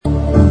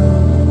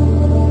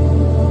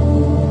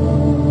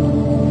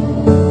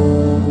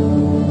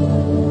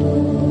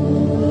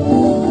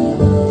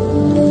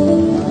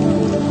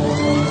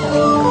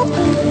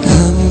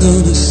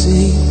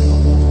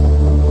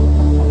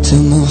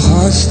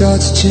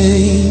heart's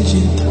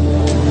changing.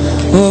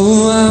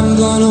 Oh, I'm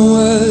gonna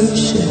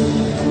worship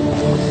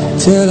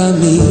till I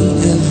mean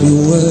every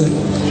word.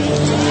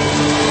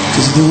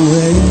 'Cause the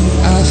way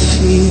I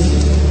feel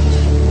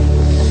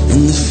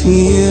and the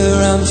fear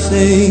I'm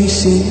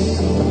facing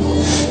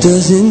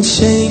doesn't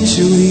change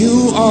who you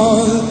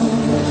are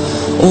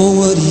or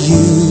what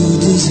you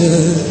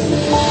deserve.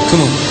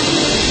 Come on.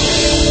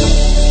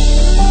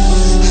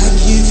 I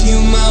give you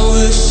my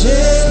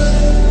worship,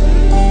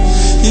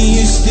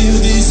 you still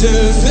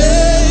deserve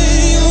it.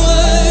 You're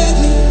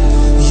worthy,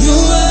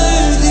 you're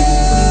worthy,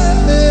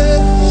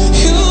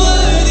 you're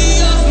worthy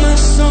of my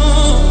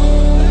song.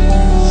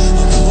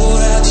 I pour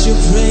out your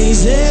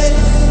praises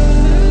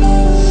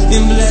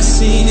in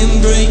blessing and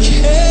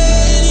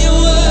breaking.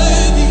 You're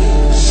worthy,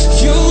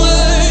 you're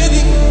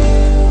worthy,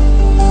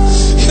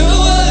 you're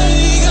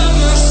worthy of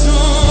my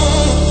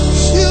song.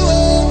 You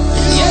are,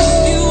 yes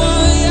you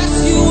are, yes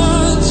you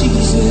are,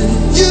 Jesus.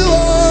 You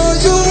are,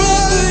 you're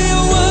worthy,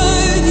 you're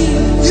worthy.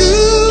 You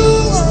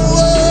are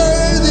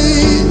worthy.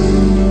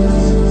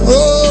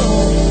 Oh,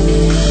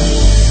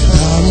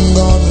 I'm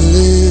gonna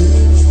live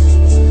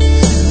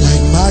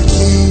like my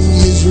King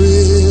is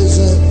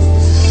risen.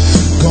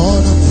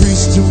 Gonna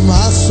preach to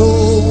my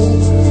soul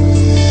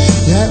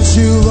that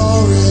you've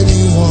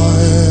already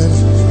won.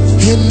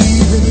 And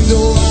even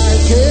though I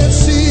can't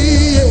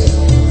see it,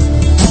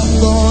 I'm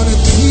gonna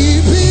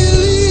keep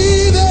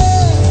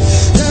believing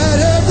that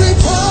every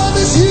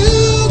promise you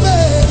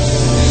made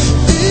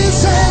is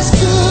as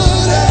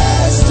good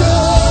as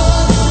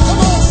done.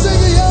 Come on,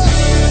 sing it,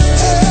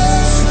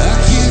 yeah. I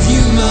give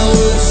you my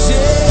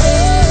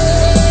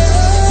worship,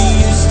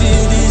 you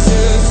still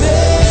deserve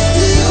it.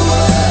 You're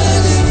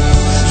worthy,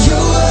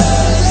 you're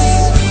worthy,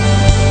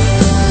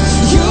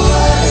 you're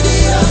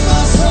worthy of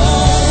my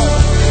song.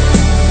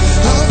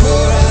 I'll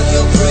pour out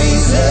your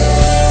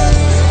praises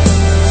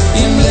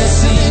in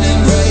blessing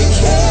and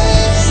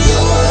breaking.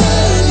 You're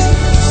worthy,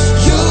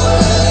 you're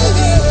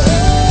worthy,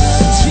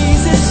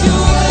 Jesus,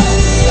 you're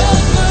worthy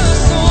of my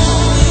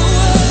song. You're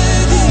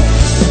worthy,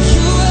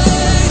 you're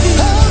worthy.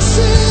 I'll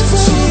sing for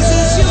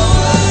Jesus, you're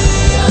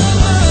worthy of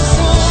my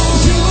song.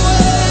 You're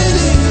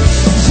worthy,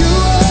 you're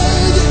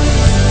worthy,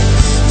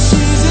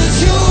 Jesus,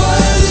 you're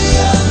worthy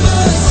of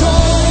my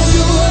song.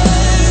 You're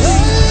worthy,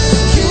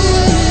 you're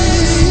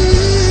worthy,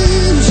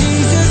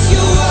 Jesus,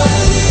 you're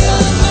worthy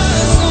of my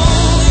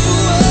song.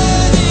 You're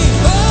worthy,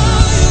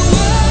 oh, you're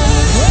worthy.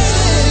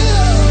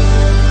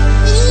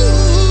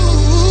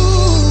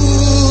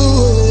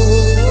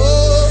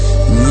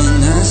 When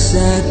I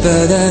sat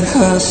by that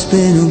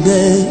hospital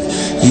bed,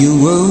 you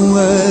were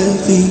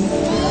worthy,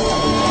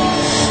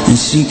 and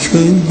she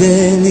could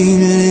barely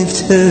lift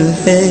her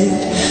head.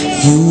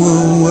 You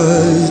were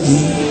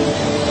worthy.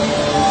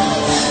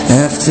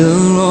 After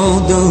all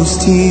those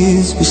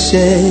tears were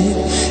shed,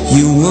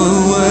 you were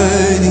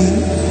worthy.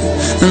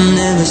 I'll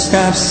never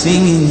stop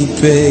singing your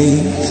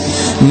praise.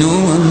 No,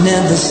 I'll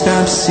never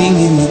stop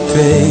singing your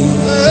praise.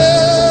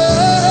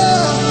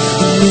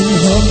 In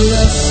the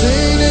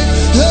blessing and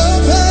the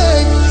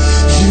pain,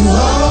 you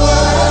are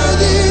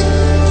worthy.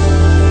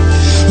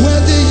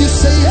 Whether you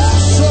say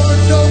yes or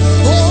no,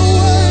 or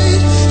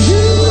wait,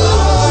 you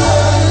are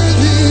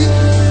worthy.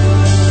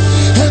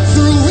 And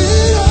through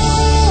it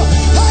all,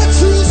 I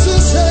choose to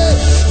say,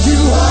 you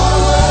are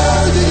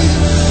worthy.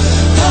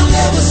 I'll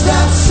never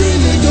stop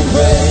singing your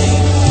praise.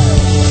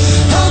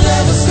 I'll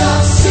never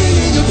stop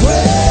singing your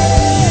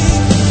praise.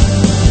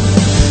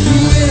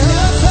 When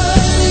I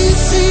finally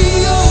see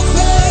your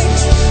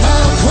face,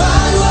 I'll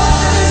cry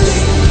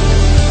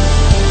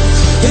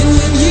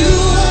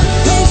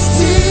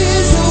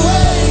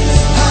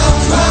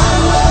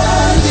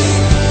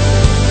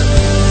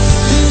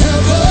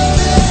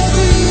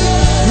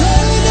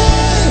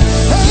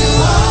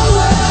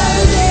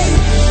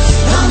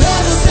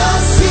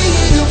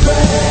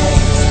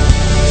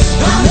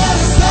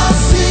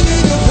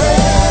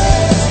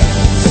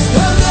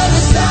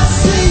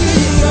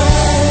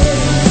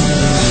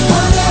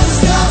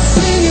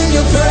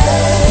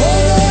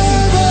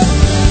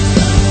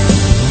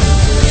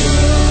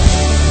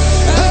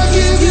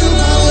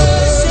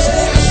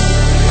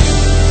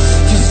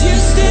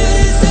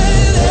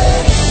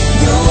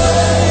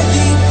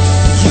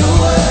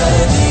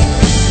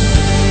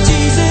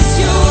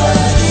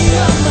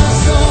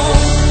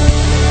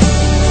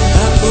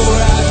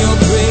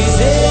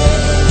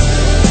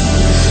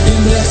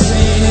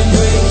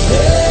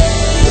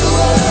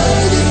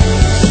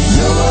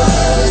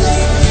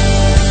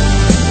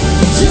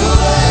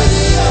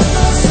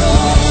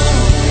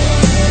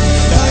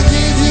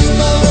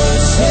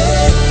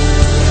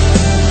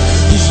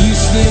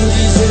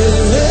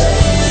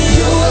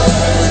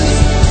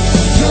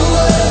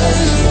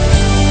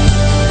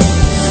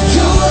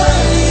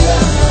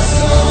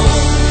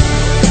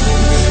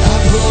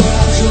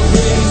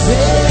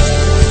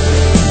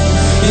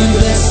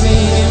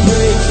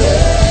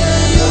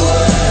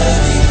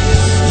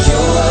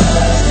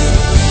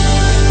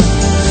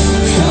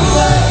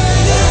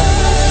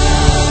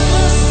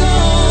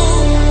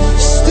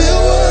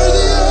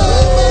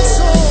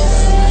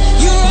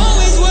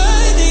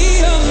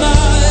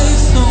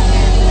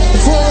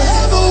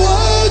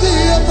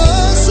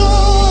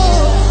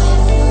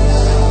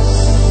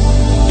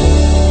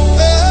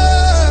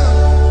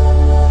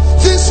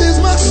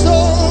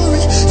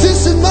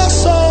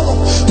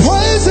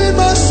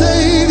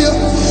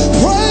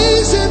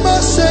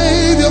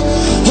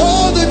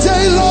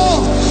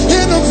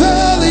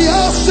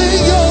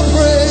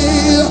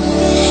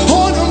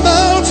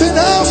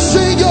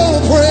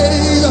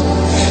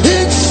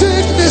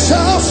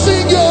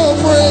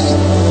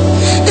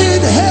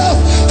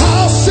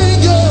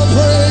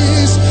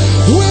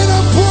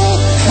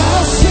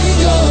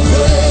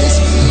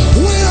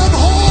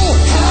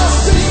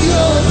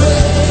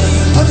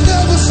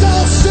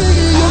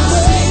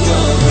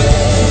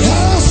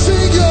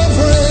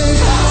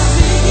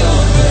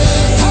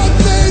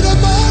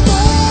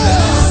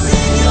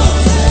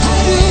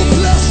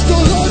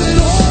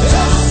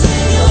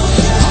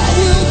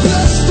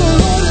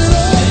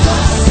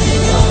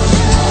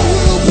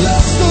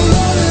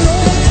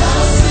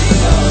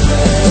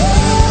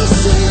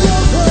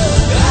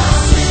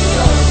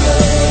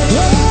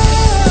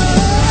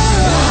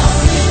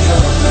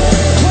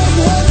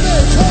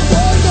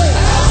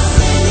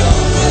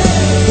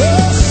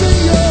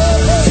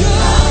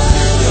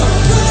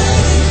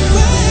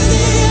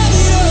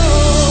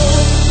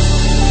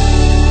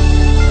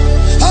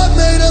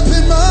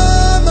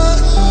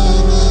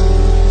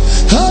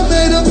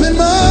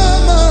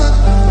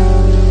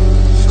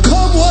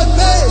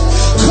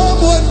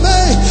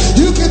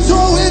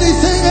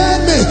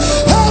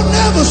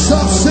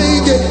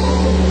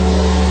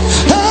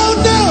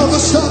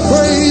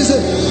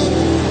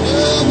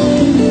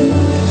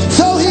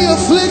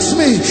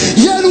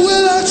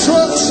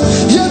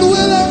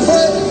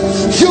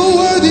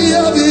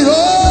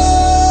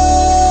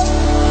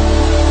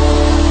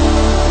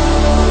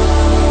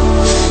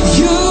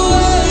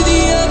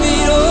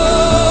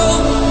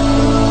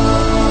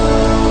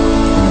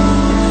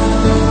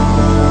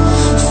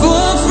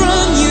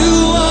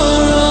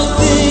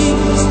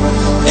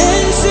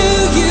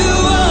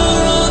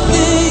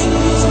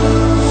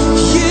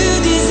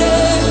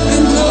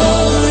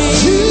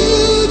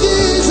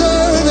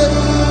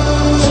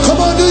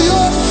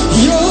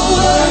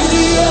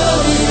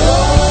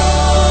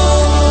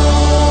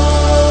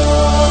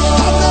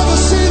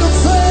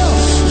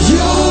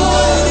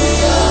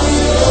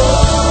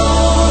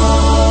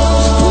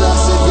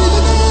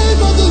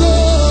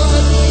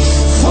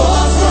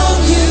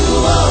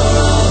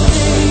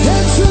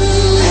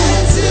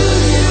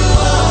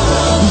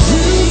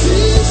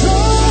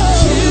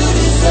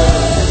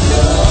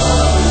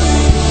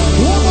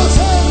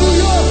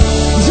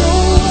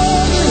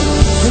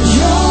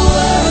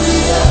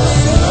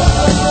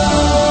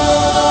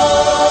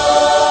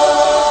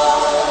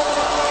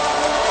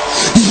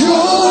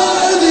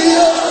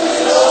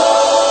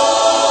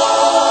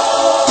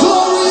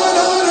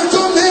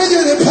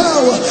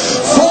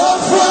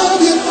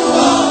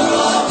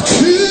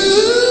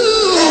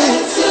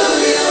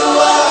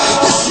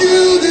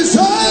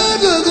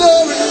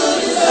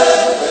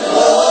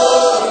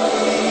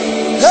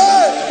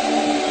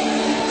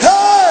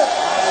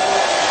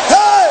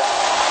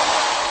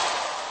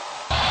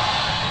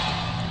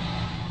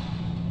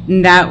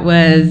That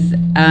was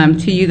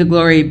To You the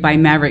Glory by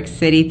Maverick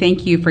City.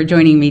 Thank you for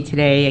joining me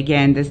today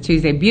again this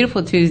Tuesday,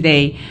 beautiful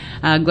Tuesday,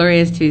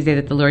 glorious Tuesday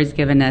that the Lord's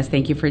given us.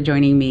 Thank you for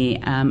joining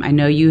me. I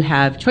know you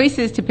have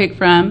choices to pick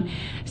from,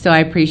 so I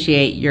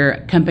appreciate your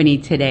company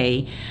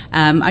today.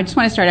 I just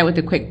want to start out with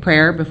a quick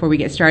prayer before we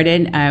get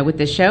started with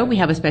the show. We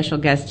have a special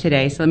guest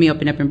today, so let me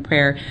open up in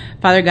prayer.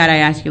 Father God, I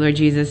ask you, Lord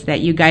Jesus,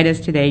 that you guide us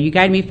today. You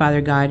guide me,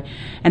 Father God,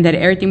 and that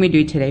everything we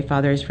do today,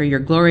 Father, is for your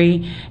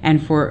glory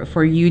and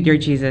for you, dear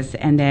Jesus,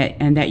 and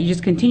that you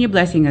just continue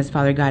blessing us,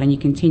 Father God, and you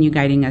continue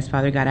guiding us,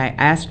 Father God. I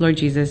ask, Lord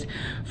Jesus,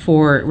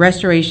 for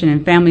restoration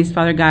in families,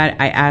 Father God.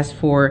 I ask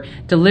for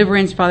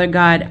deliverance, Father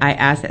God. I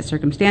ask that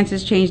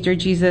circumstances change, dear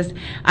Jesus.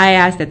 I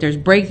ask that there's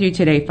breakthrough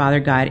today, Father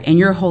God. In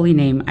your holy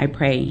name, I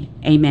pray.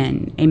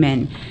 Amen.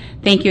 Amen.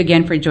 Thank you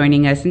again for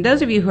joining us. And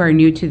those of you who are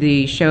new to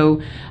the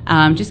show,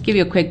 just give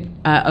you a quick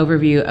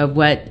overview of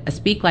what a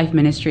Speak Life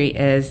ministry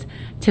is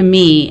to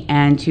me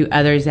and to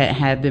others that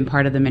have been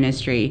part of the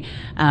ministry.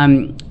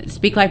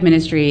 Speak Life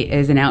Ministry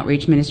is an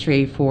outreach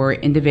ministry for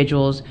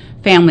individuals,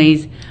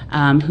 families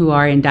who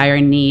are in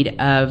dire need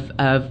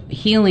of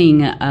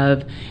healing,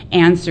 of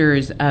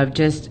answers, of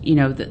just,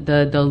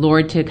 the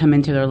Lord to come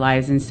into their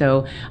lives. And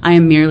so I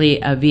am merely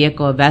a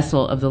vehicle, a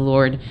vessel of the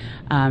Lord,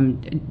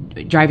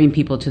 driving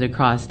people to the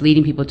cross,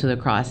 leading people to the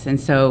cross. And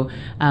so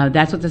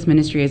that's what this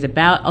ministry is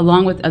about.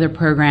 Along with other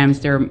programs,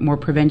 there are more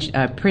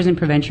prison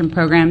prevention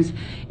programs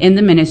in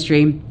the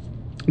ministry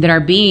that are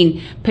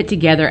being put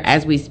together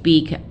as we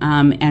speak.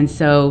 And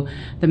so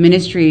the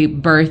ministry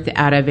birthed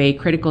out of a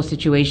critical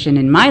situation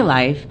in my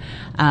life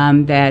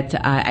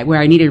where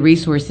I needed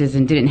resources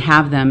and didn't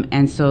have them.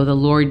 And so the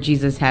Lord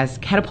Jesus has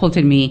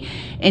catapulted me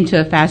into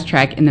a fast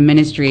track in the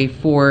ministry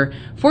for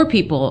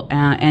people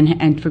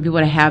and for people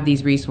to have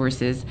these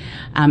resources.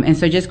 And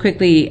so just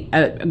quickly,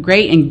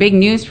 great and big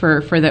news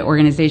for the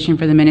organization,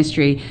 for the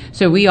ministry.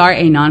 So we are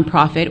a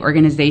nonprofit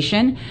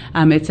organization.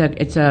 It's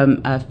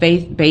a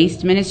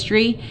faith-based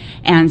ministry.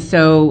 And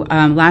so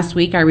last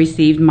week I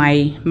received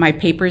my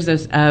papers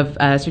of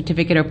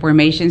certificate of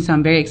formation. So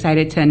I'm very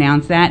excited to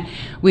announce that.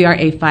 We are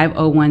a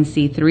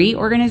 501c3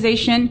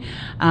 organization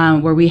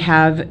where we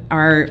have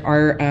our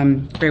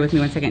bear with me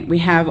one second. We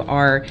have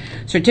our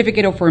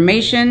certificate of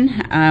formation.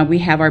 We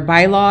have our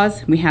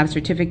bylaws. We have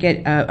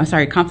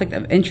conflict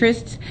of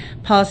interests,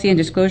 policy and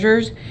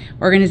disclosures,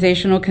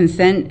 organizational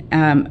consent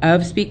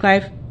of Speak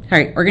Life.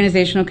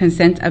 Organizational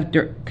consent of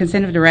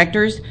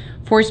directors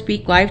for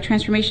Speak Life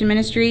Transformation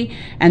Ministry,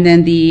 and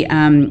then the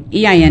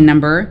EIN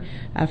number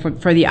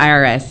for the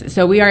IRS.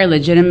 So we are a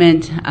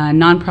legitimate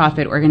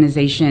nonprofit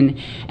organization,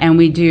 and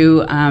we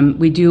do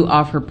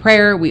offer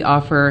prayer. We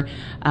offer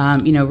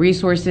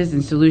resources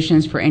and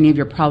solutions for any of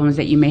your problems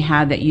that you may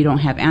have that you don't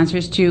have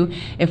answers to.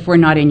 If we're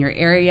not in your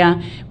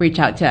area, reach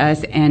out to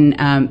us. And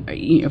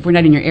if we're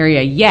not in your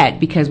area yet,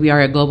 because we are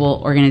a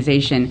global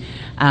organization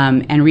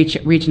and reach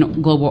a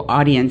global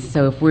audience.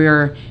 So if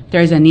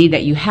there's a need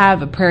that you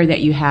have, a prayer that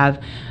you have,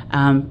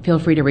 feel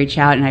free to reach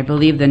out. And I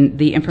believe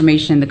the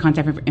information, the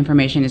contact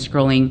information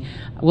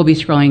will be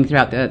scrolling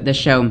throughout the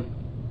show.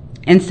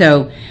 And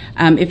so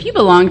if you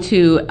belong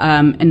to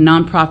a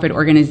nonprofit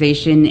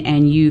organization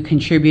and you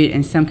contribute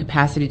in some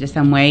capacity to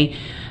some way,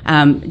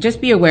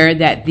 just be aware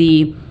that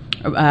the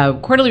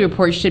quarterly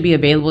reports should be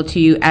available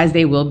to you, as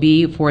they will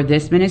be for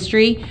this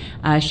ministry.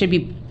 Should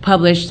be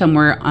published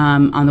somewhere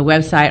on a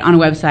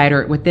website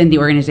or within the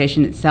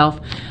organization itself.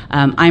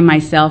 I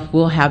myself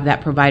will have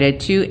that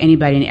provided to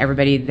anybody and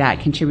everybody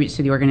that contributes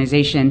to the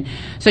organization.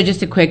 So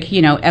just a quick,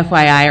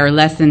 FYI or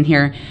lesson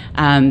here.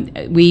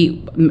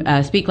 We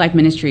Speak Life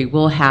Ministry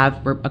will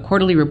have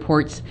quarterly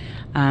reports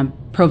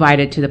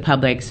provided to the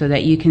public so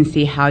that you can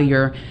see how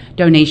your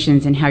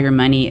donations and how your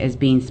money is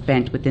being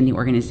spent within the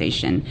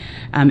organization.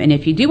 And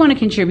if you do want to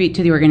contribute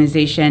to the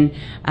organization,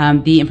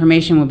 the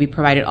information will be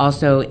provided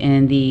also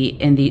during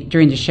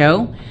the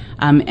show.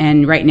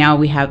 And right now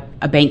we have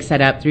a bank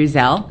set up through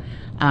Zelle,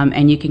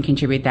 and you can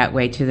contribute that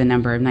way to the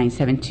number of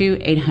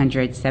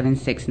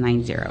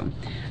 972-800-7690.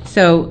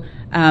 So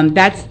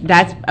that's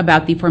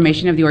about the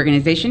formation of the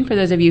organization. For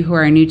those of you who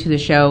are new to the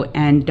show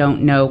and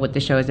don't know what the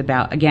show is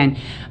about, again,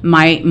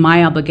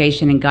 my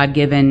obligation and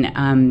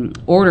God-given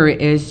order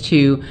is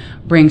to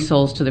bring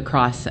souls to the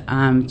cross,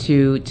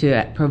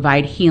 to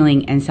provide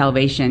healing and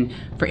salvation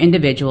for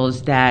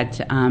individuals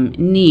that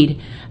need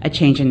a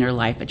change in their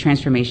life, a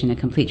transformation, a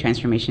complete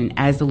transformation,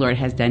 as the Lord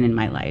has done in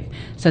my life.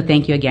 So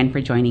thank you again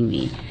for joining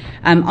me.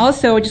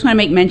 Also, I just want to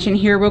make mention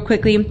here real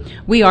quickly,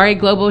 we are a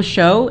global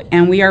show,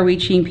 and we are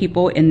reaching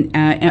people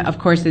of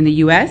course, in the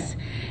U.S.,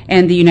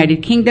 and the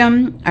United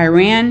Kingdom,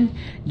 Iran,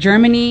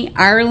 Germany,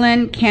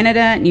 Ireland,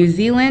 Canada, New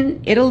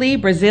Zealand, Italy,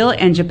 Brazil,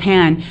 and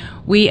Japan.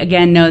 We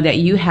again know that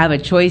you have a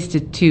choice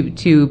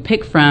to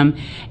pick from,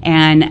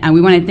 and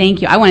we want to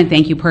thank you. I want to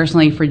thank you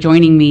personally for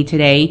joining me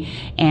today,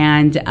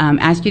 and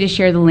ask you to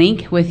share the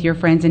link with your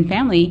friends and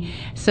family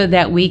so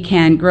that we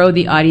can grow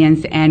the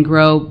audience and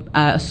grow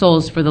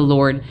souls for the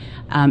Lord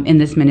in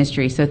this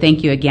ministry. So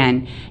thank you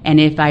again. And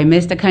if I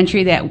missed a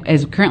country that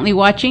is currently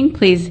watching,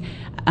 please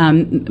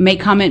make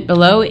comment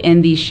below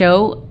in the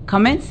show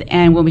comments,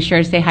 and we'll be sure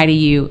to say hi to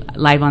you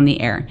live on the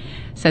air.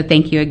 So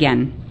thank you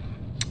again.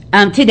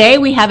 Today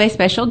we have a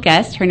special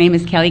guest. Her name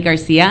is Kelly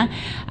Garcia.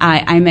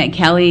 I met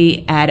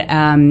Kelly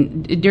at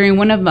during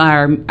one of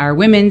our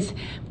women's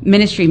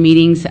ministry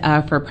meetings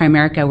for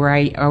Primerica,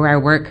 where I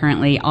work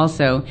currently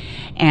also,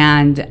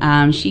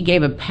 and she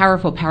gave a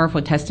powerful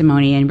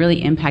testimony and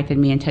really impacted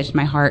me and touched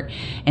my heart.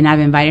 And I've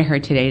invited her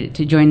today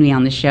to join me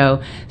on the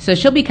show. So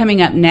she'll be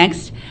coming up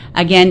next.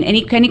 Again,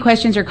 any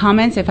questions or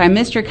comments? If I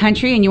missed your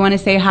country and you want to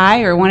say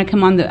hi or want to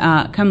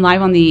come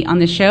live on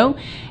the show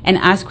and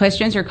ask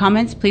questions or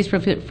comments, please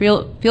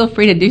feel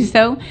free to do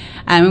so.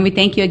 And we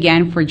thank you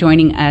again for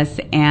joining us.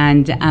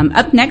 And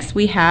up next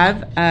we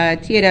have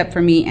tee it up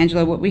for me,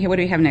 Angela. What do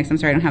we have next? I'm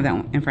sorry, I don't have that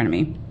one in front of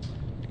me.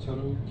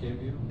 Todo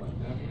Cambio by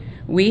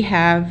Maverick. We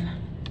have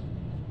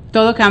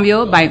Todo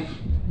Cambio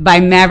by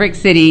Maverick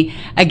City.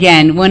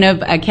 Again, one of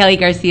Kelly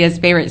Garcia's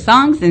favorite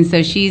songs, and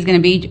so she's going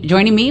to be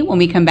joining me when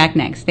we come back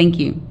next. Thank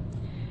you.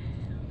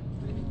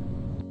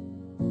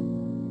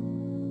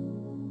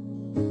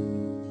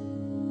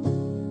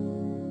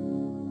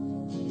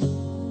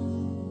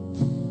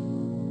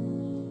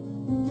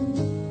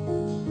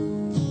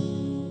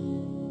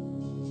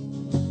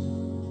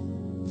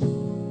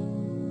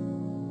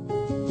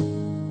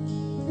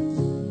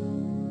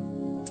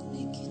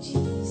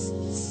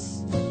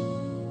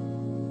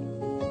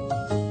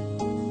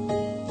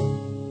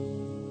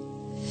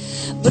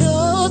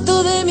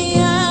 Broto de mi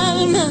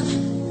alma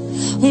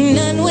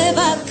una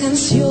nueva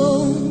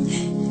canción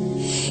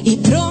y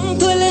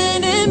pronto el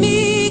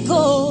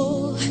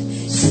enemigo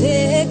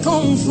se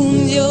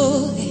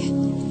confundió.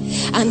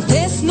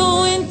 Antes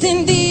no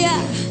entendía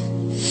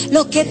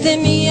lo que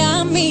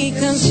tenía mi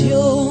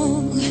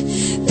canción,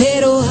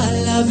 pero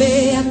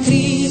alabé a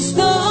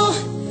Cristo,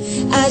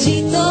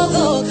 allí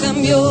todo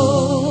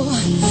cambió.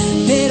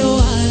 Pero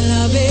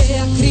alabé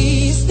a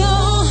Cristo,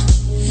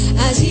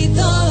 allí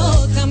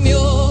todo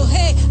cambió.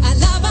 Hey,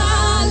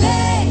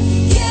 alábale,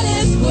 que Él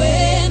es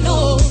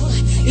bueno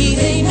y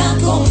reina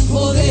con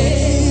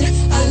poder.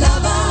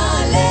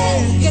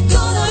 Alábale, que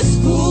toda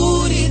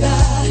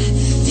oscuridad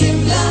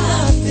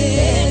tiembla ante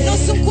Él. No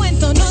es un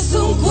cuento, no es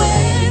un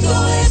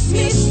cuento, es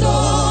mi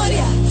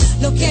historia,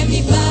 lo que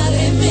mi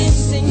padre me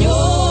enseñó.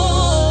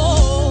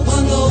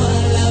 Cuando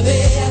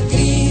alabé a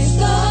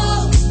Cristo,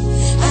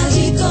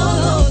 allí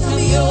todo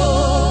cambió.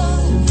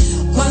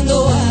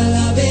 Cuando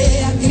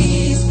alabé a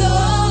Cristo,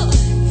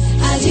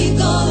 allí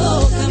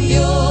todo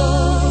cambió.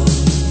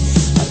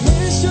 Al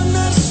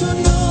mencionar su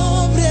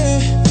nombre,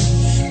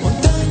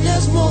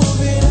 montañas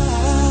moverá.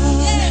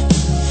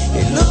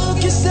 Y lo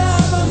que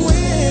estaba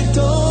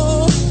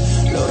muerto,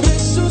 lo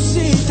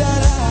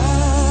resucitará.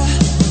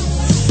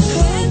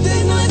 Antes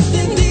no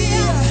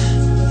entendía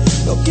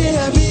lo que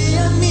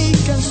había en mi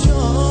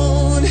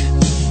canción,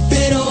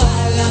 pero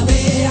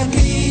alabé a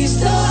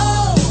Cristo,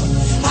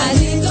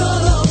 allí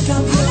todo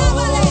cambió.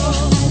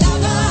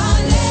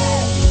 Alábale,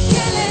 que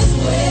Él es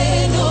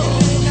bueno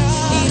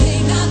y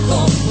reina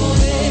con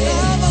poder.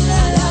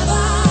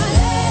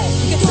 Alábale,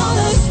 que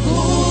toda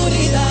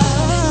oscuridad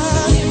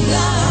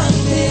tiembla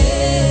ante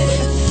Él.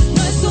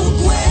 No es un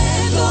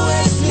cuento,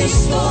 es mi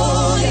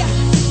historia,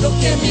 lo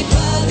que mi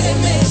padre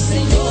me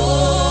enseñó.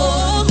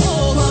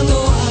 Cuando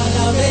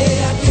alabé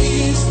a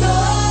Cristo,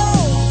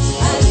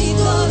 allí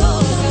todo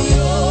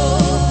cambió.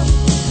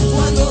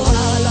 Cuando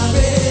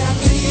alabé a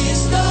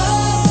Cristo,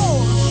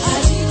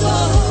 allí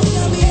todo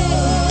cambió.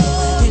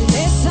 Él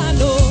me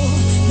sanó,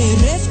 me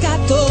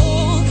rescató,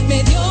 me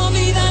dio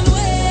vida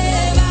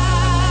nueva,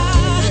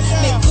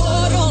 me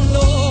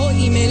coronó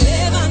y me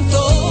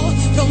levantó,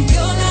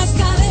 rompió las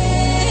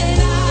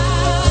cadenas.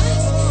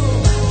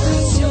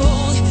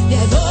 Canción de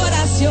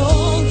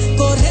adoración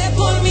corre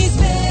por mis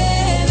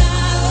venas.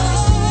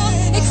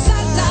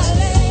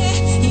 Exáltale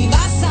y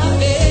vas a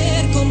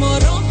ver cómo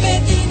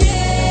rompe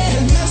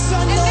tinieblas.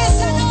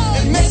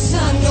 Él me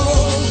sanó,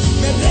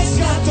 me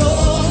rescató,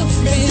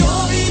 me dio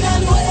vida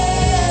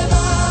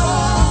nueva,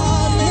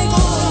 me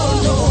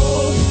coronó,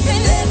 me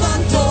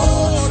levantó,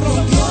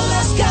 rompió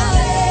las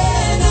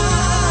cadenas.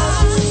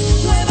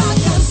 Nueva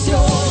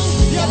canción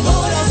de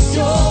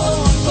adoración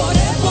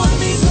corre por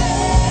mis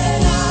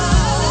venas.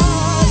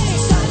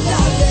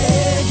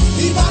 Exáltale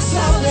y vas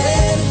a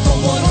ver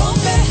cómo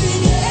rompe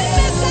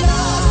tinieblas.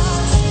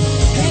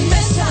 Él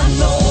me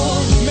sanó,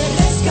 me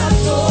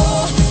rescató,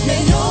 me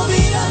dio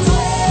vida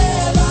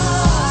nueva,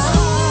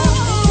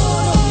 me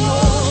coronó,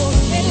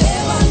 me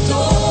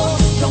levantó,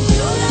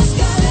 rompió las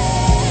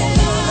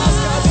cadenas.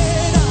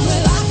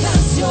 Nueva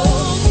canción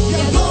de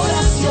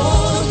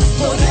adoración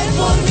corre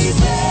por mis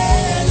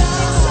venas.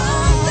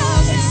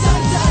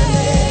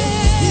 Exáltale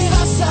y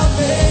vas a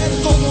ver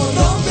cómo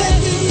rompe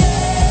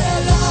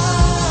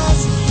tinieblas.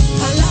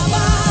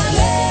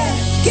 Alábale,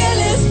 que Él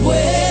es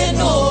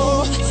bueno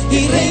y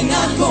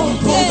reina con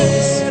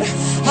poder.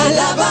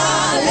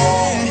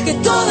 Alábale, que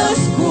toda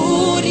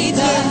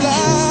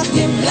oscuridad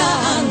tiembla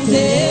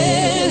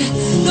ante Él.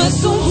 No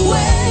es un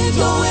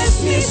juego, es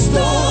mi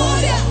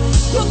historia,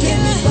 lo que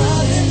mi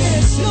padre me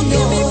enseñó.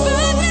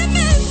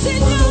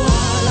 Cuando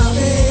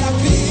alabé a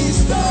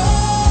Cristo,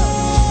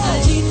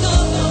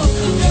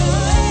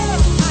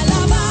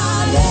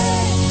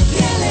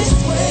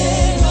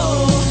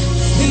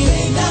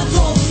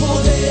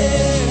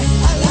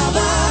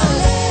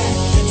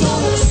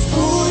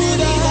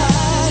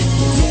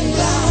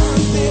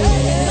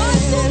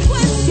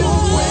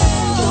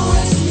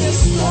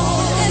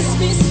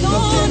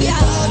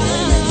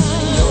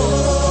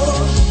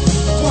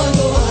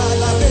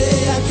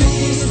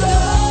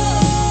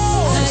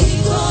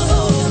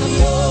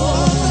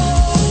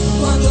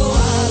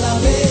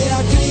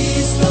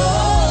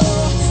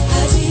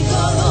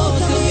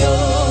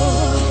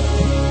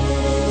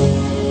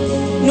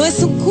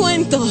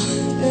 cuento.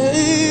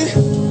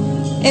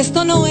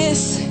 Esto no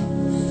es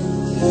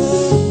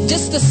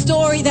just a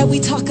story that we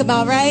talk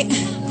about, right?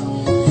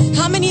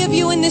 How many of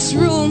you in this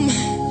room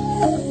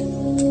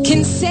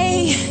can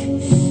say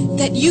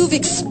that you've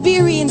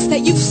experienced,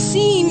 that you've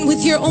seen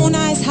with your own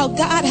eyes how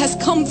God has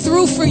come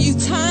through for you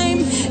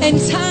time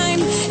and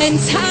time and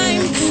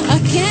time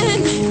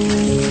again?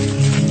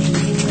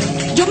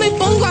 Yo me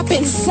pongo a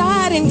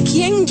pensar en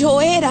quién yo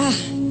era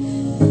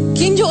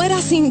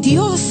sin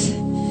Dios,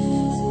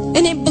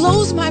 and it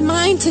blows my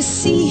mind to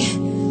see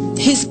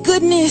His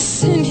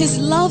goodness and His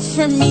love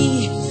for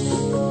me.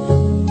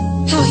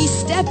 How He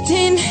stepped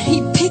in,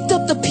 He picked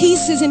up the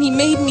pieces and He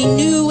made me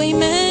new,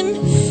 amen?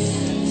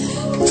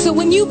 So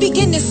when you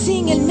begin to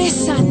sing, Él me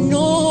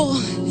sanó,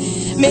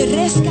 me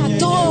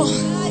rescató,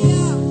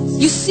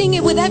 you sing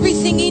it with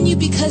everything in you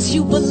because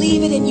you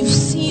believe it and you've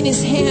seen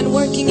His hand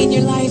working in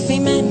your life,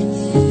 amen?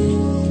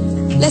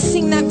 Let's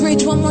sing that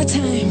bridge one more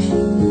time.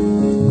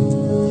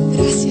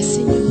 Gracias,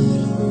 Señor.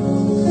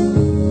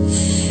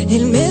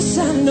 Él me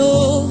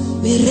sanó,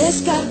 me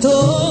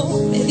rescató,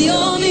 me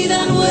dio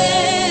vida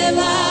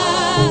nueva,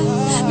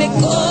 me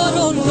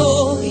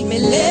coronó y me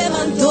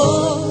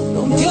levantó,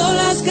 rompió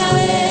las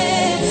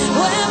cadenas,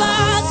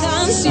 nueva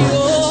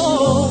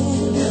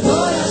canción de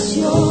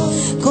adoración,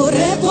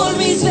 corre por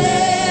mis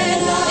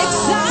venas,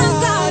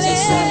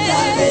 exáltale,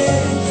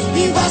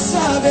 y vas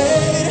a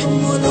ver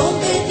cómo no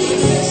me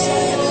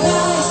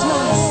tinieblas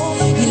más.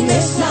 Él me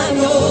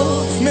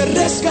sanó, me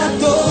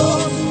rescató,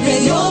 me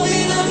dio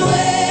vida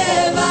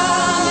nueva,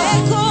 me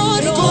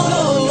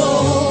coronó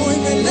y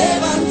me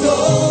levantó,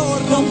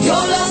 rompió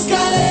las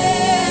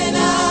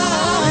cadenas,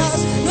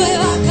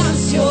 nueva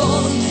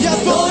canción de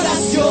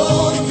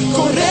adoración,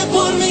 corre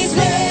por mis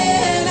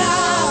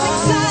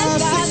venas,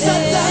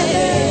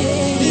 exáltale,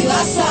 y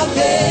vas a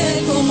ver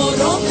cómo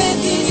rompe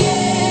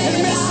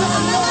tinieblas.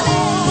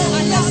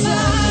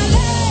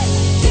 Alabale,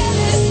 que Él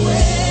es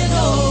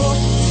bueno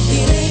y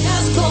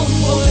reinas con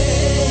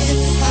poder.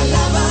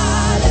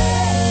 Alabale,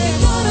 que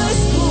toda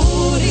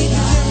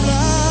oscuridad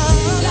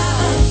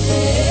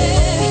delante.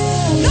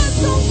 No es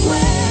un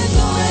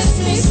cuento, es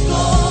mi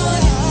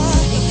historia,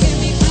 lo que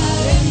mi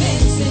Padre me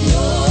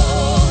enseñó.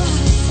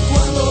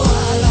 Cuando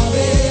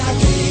alabé a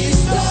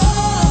Cristo,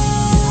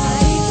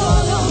 ahí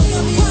todo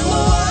cambió.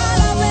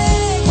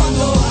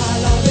 Cuando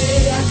alabé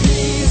a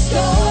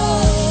Cristo,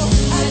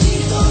 allí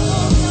todo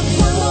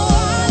cambió.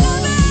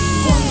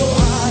 Cuando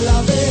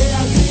alabé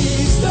a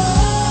Cristo,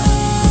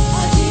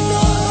 allí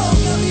todo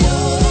cambió.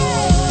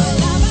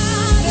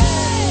 Alabaré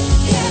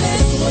que Él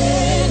es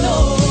bueno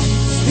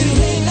y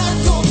reina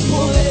con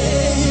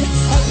poder.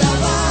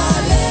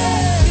 Alabaré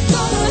que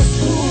toda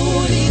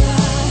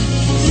oscuridad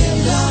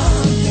tiembla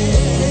ante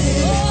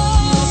Él.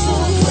 No es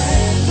un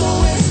cuento,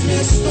 es mi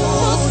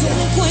historia,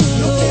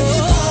 lo que mi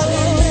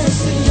Padre me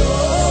enseñó.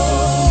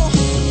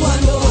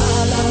 Cuando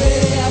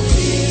alabé a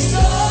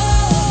Cristo,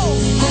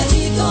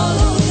 allí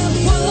todo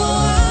cambió.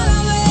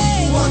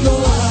 Cuando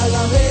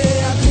alabé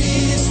a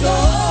Cristo,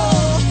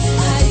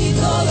 allí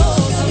todo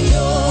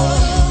cambió.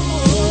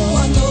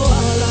 Cuando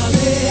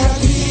alabé a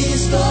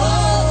Cristo,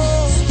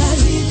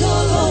 allí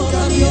todo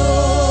cambió.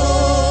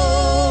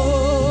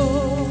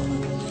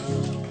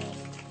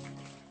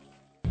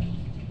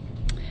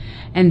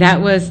 And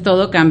that was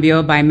Todo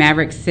Cambio by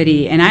Maverick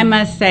City. And I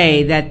must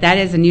say that that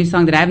is a new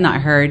song that I've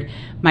not heard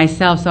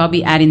myself, so I'll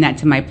be adding that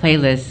to my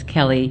playlist,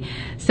 Kelly.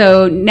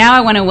 So now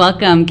I want to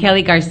welcome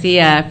Kelly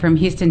Garcia from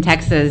Houston,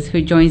 Texas,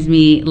 who joins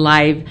me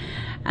live.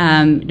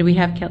 Do we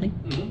have Kelly?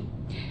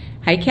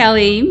 Hi,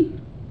 Kelly.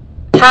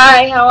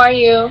 Hi, how are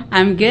you?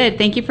 I'm good.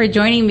 Thank you for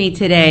joining me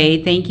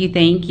today. Thank you,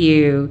 thank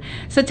you.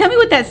 So tell me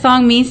what that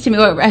song means to me.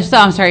 So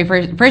I'm sorry,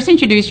 first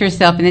introduce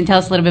yourself and then tell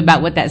us a little bit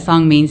about what that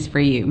song means for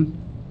you.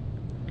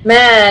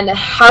 Man,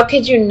 how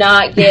could you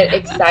not get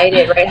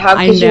excited, right? How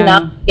I could you know.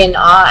 not be in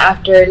awe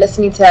after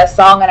listening to that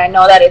song? And I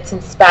know that it's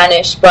in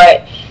Spanish,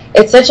 but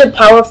it's such a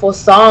powerful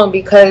song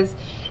because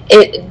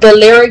the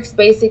lyrics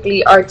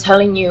basically are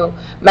telling you,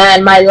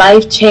 man, my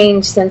life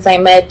changed since I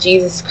met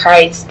Jesus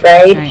Christ,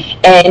 right?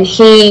 And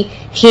he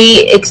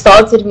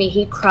exalted me,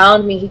 he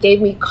crowned me, he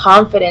gave me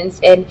confidence,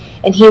 and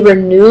he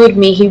renewed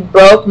me, he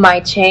broke my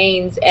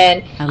chains,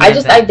 and I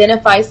just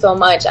identify so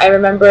much. I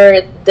remember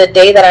the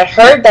day that I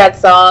heard that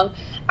song,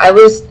 I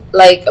was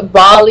like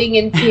bawling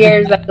in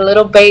tears like a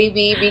little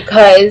baby,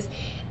 because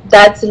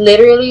that's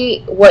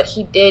literally what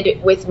he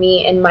did with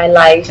me in my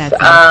life. That's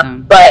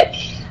awesome. But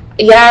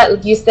yeah,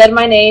 you said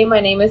my name. My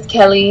name is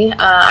Kelly.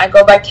 I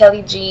go by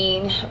Kelly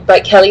Jean,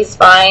 but Kelly's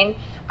fine.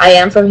 I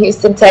am from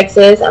Houston,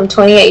 Texas. I'm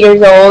 28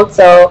 years old,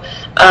 so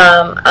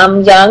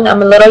I'm young.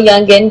 I'm a little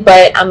youngin',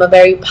 but I'm a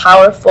very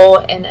powerful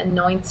and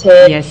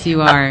anointed. Yes,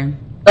 you are.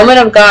 Woman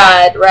of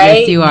God,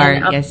 right? Yes, you are.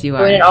 And I'm Yes, you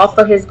doing are. it all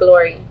for His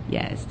glory.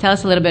 Yes. Tell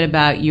us a little bit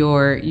about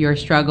your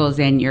struggles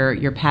and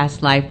your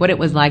past life. What it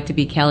was like to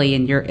be Kelly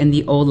in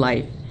the old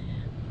life.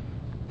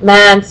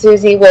 Man,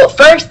 Susie, well,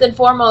 first and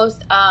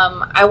foremost,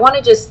 I want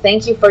to just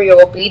thank you for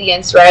your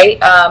obedience, right?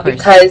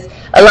 Because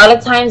a lot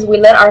of times we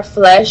let our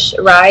flesh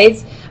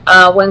rise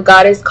when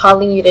God is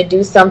calling you to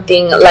do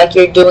something like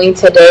you're doing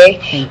today.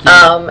 Thank you.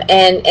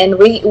 And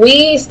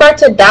we start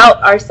to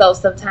doubt ourselves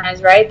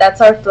sometimes, right?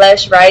 That's our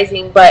flesh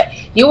rising. But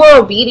you were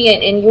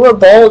obedient and you were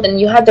bold and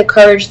you had the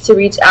courage to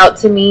reach out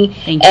to me.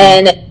 Thank you.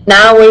 And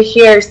now we're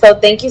here. So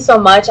thank you so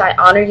much. I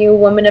honor you,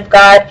 woman of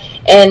God.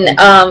 And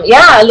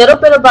yeah, a little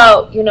bit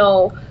about, you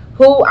know,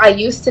 who I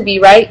used to be,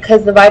 right?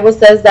 Because the Bible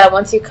says that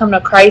once you come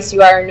to Christ,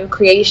 you are a new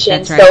creation.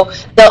 That's right. So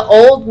the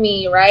old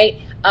me,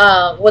 right?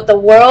 What the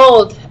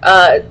world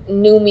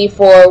knew me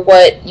for,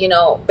 what, you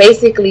know,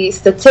 basically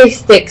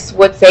statistics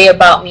would say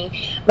about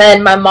me.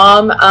 Man, my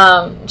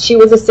mom, she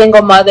was a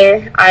single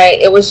mother.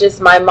 It was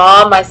just my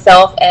mom,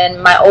 myself,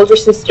 and my older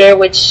sister,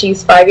 which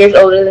she's 5 years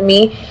older than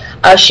me.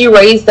 She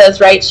raised us,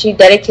 right? She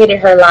dedicated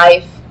her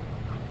life.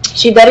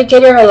 She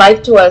dedicated her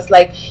life to us.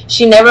 Like,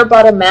 she never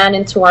brought a man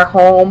into our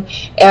home.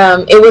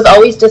 It was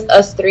always just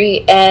us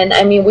three. And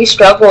I mean, we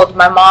struggled.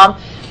 My mom,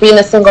 being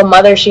a single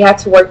mother, she had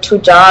to work 2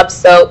 jobs.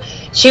 So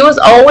she was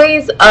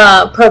always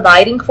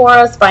providing for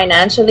us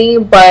financially.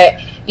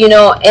 But, you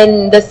know,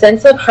 in the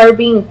sense of her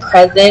being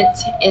present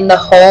in the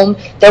home,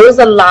 there was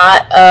a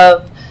lot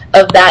of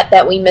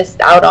that we missed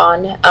out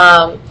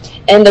on.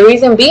 And the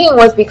reason being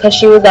was because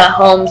she was at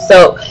home.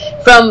 So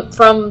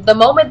from the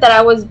moment that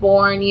I was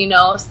born, you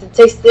know,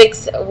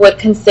 statistics would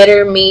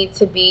consider me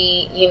to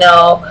be, you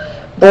know,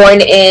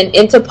 born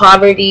into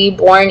poverty,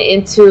 born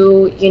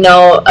into, you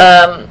know,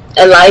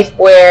 a life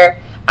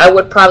where I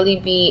would probably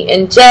be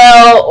in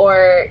jail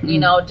or, you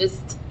know,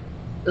 just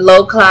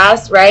low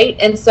class, right?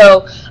 And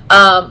so,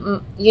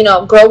 you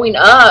know, growing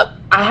up,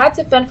 I had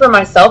to fend for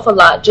myself a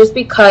lot just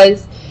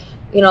because,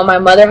 you know, my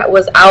mother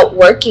was out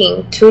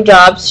working 2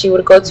 jobs. She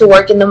would go to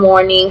work in the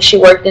morning. She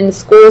worked in the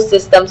school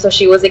system, so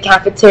she was a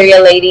cafeteria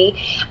lady.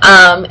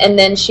 And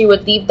then she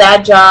would leave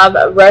that job,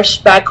 rush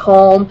back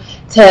home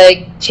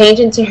to change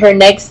into her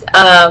next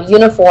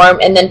uniform,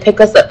 and then pick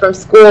us up from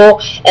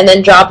school, and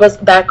then drop us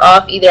back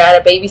off either at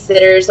a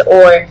babysitter's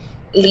or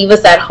leave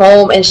us at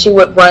home. And she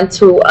would run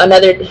to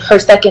her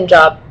second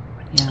job.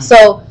 Yeah.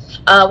 So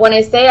when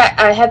I say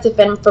I had to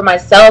fend for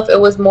myself, it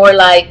was more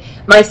like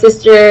my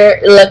sister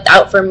looked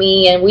out for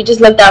me, and we just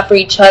looked out for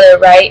each other,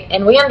 right?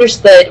 And we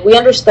understood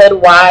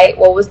why,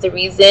 what was the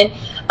reason.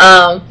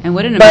 And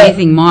what an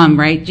amazing mom,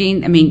 right,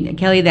 Jean? I mean,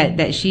 Kelly,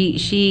 that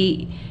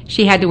she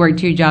had to work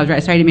 2 jobs,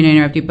 right? Sorry, I didn't mean to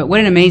interrupt you, but what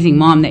an amazing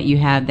mom that you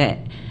have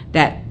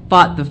that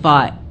fought the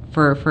fight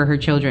for her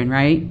children,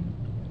 right?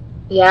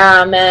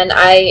 Yeah, man.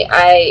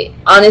 I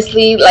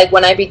honestly, like,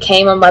 when I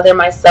became a mother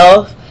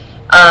myself,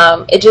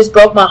 it just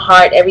broke my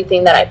heart,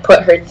 everything that I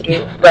put her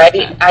through,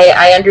 right?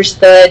 I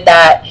understood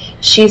that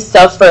she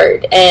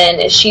suffered,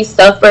 and she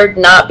suffered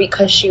not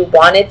because she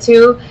wanted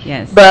to,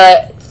 yes,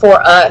 but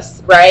for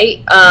us,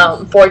 right?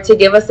 To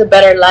give us a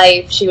better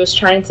life. She was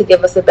trying to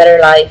give us a better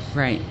life.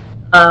 Right.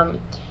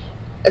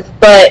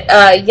 But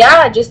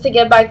yeah, just to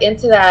get back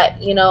into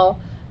that, you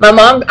know, my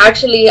mom,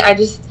 actually, I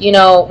just, you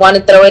know, want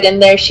to throw it in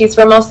there. She's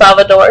from El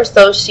Salvador,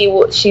 so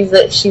she's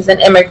an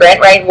immigrant,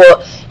 right?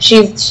 Well,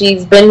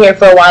 she's been here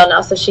for a while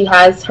now, so she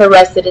has her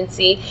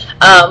residency.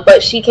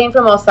 But she came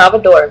from El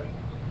Salvador,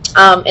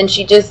 and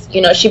she just,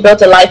 you know, she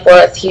built a life for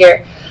us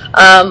here.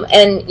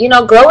 And you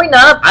know, growing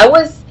up, I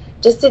was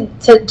just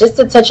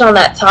to touch on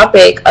that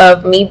topic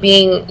of me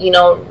being, you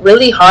know,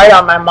 really hard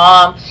on my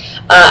mom.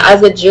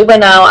 As a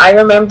juvenile, I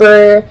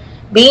remember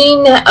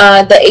being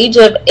the age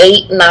of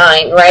 8,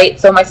 9, right?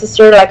 So my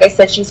sister, like I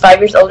said, she's 5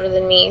 years older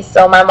than me.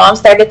 So my mom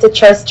started to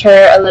trust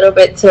her a little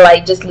bit to,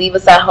 like, just leave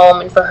us at home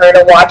and for her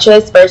to watch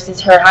us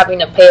versus her having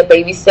to pay a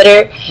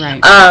babysitter.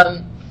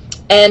 Right.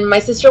 And my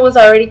sister was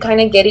already kind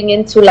of getting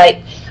into,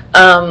 like,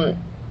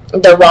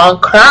 the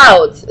wrong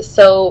crowds.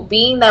 So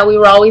being that we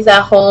were always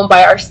at home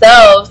by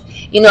ourselves,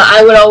 you know,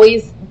 I would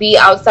always be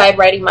outside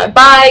riding my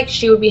bike.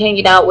 She would be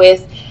hanging out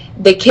with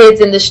the kids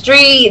in the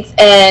streets,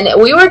 and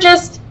we were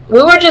just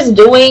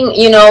doing,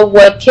 you know,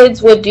 what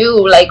kids would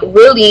do. Like,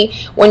 really,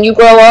 when you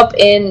grow up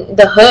in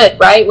the hood,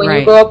 right? When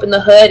you grow up in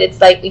the hood,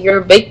 it's like you're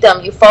a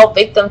victim. You fall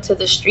victim to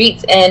the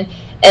streets and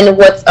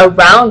what's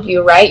around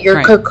you, right?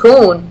 Your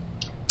cocoon.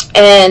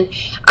 And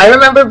I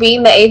remember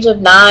being the age of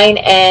 9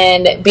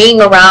 and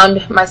being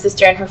around my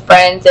sister and her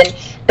friends, and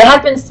they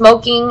had been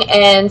smoking,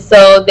 and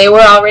so they were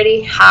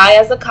already high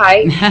as a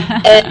kite.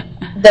 And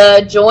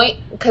the joint,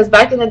 because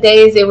back in the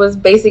days it was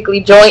basically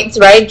joints,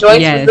 right?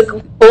 Joints was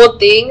the cool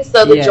thing.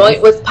 So the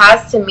joint was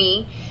passed to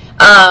me,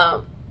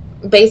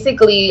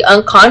 basically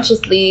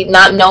unconsciously,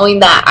 not knowing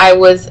that I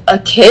was a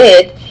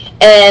kid.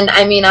 And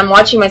I mean, I'm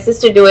watching my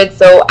sister do it,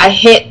 so I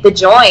hit the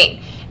joint.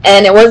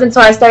 And it wasn't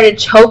until I started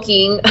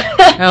choking.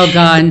 Oh,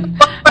 God.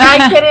 But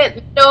I couldn't,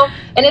 you know,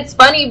 and it's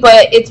funny,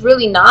 but it's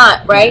really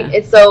not, right? Yeah.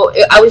 And so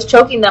I was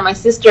choking that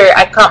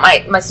I caught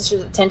my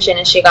sister's attention,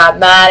 and she got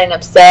mad and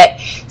upset.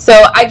 So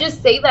I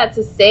just say that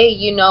to say,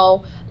 you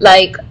know,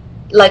 like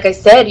I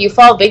said, you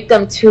fall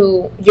victim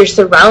to your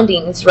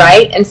surroundings,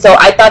 right? And so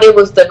I thought it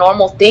was the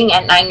normal thing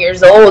at 9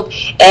 years old.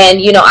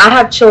 And, you know, I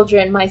have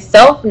children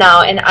myself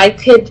now, and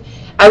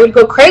I would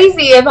go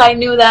crazy if I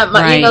knew that,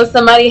 you know,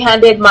 somebody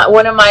handed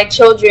one of my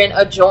children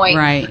a joint.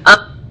 Right.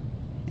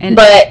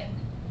 But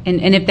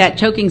and if that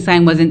choking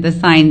sign wasn't the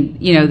sign,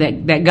 you know,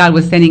 that God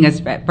was sending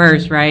us at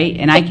first, right?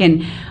 And I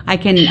can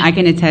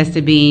attest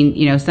to being,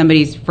 you know,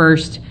 somebody's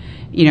first,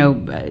 you know,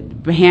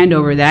 hand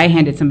over that I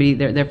handed somebody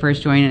their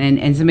first joint,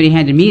 and somebody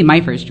handed me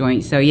my first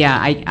joint. So yeah,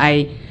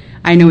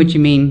 I know what you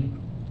mean.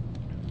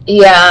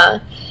 Yeah.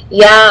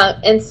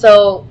 And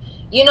so,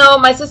 you know,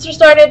 my sister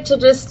started to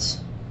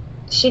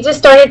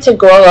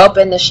grow up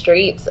in the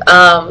streets.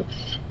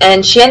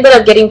 And she ended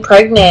up getting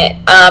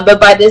pregnant. But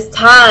by this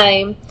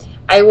time,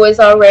 I was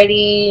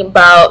already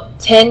about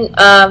 10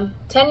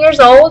 years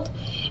old.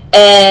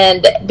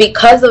 And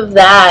because of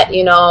that,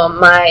 you know,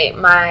 my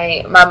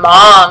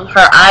mom,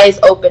 her eyes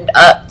opened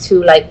up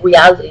to like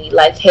reality,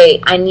 like,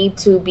 hey, I need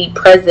to be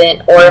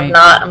present, or Right. if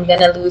not, I'm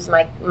gonna lose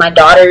my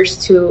daughters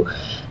to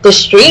the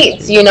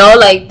streets, you know,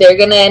 like they're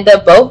gonna end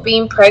up both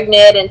being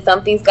pregnant and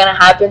something's gonna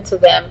happen to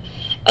them.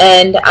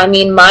 And I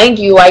mean, mind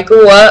you, I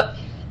grew up,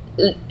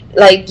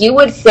 like you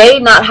would say,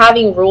 not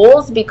having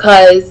rules,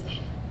 because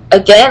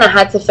again, I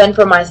had to fend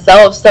for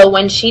myself. So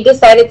when she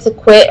decided to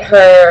quit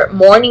her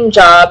morning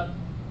job,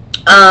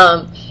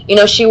 you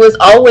know, she was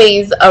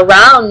always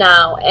around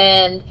now,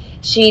 and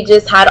she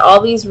just had all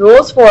these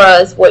rules for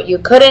us, what you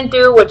couldn't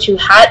do, what you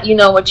had, you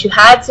know, what you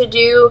had to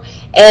do.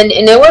 And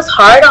it was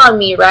hard on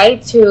me,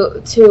 right,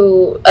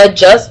 to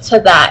adjust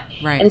to that.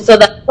 Right. And so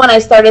that's when I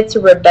started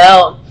to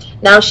rebel.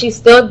 Now, she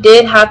still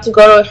did have to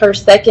go to her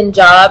second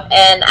job,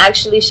 and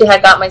actually she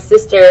had got my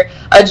sister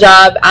a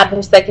job at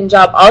her second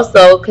job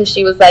also, because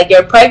she was like,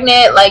 you're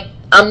pregnant, like,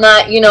 I'm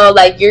not, you know,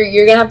 like,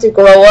 you're gonna have to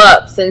grow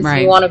up, since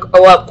Right. you want to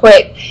grow up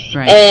quick.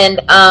 Right. And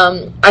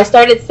I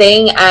started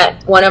staying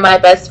at one of my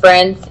best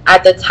friends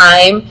at the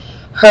time,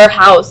 her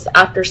house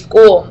after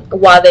school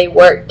while they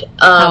worked.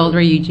 How old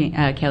were you,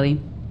 Kelly?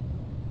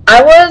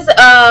 I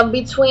was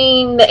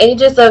between the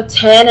ages of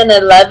 10 and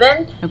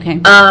 11. Okay.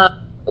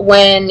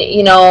 When,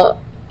 you know,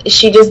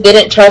 she just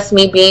didn't trust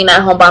me being at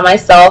home by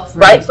myself,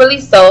 Right.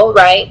 rightfully so,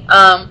 right?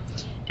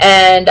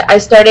 And I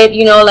started,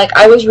 you know, like,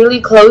 I was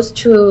really close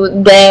to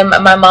them.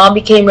 My mom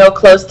became real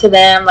close to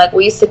them. Like,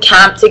 we used to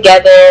camp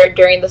together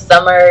during the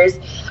summers.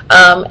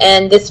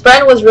 And this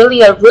friend was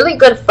really a really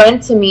good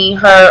friend to me.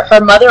 Her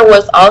mother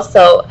was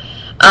also.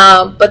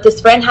 But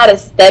this friend had a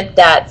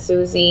stepdad,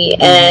 Susie.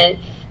 Mm-hmm. And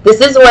this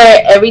is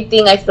where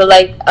everything, I feel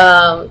like,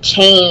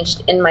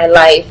 changed in my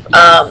life.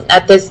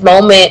 At this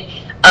moment,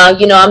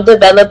 you know, I'm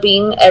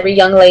developing. Every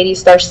young lady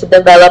starts to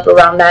develop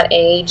around that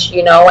age,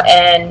 you know,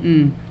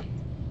 and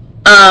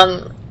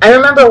I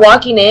remember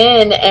walking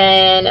in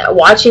and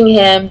watching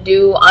him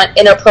do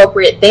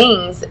inappropriate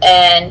things.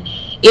 And,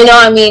 you know,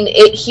 I mean,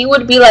 he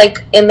would be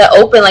like in the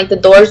open, like the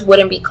doors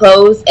wouldn't be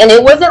closed. And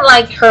it wasn't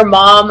like her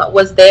mom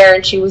was there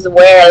and she was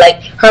aware.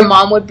 Like, her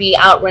mom would be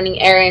out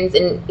running errands,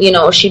 and, you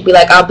know, she'd be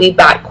like, I'll be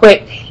back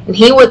quick. And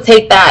he would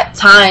take that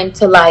time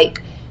to,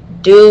 like,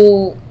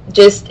 do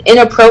just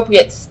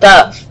inappropriate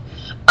stuff,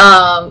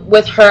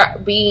 with her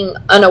being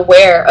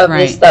unaware of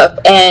Right. this stuff.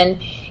 And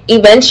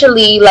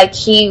eventually, like,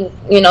 he,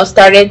 you know,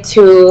 started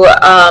to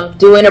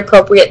do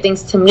inappropriate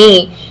things to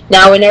me.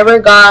 Now, it never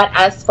got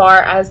as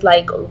far as,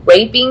 like,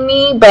 raping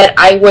me, but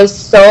I was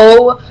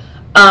so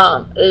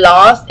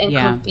lost and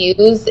Yeah.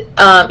 confused,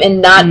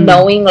 and not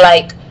knowing,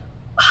 like,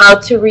 how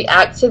to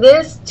react to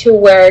this, to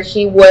where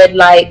he would,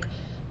 like,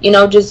 you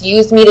know, just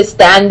use me to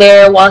stand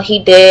there while he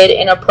did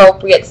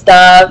inappropriate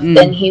stuff.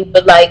 Then he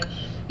would, like,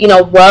 you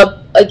know, rub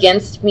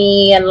against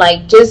me and,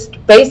 like, just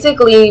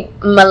basically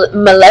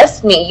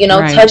molest me, you know,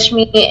 Right. touch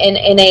me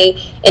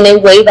in a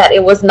way that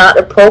it was not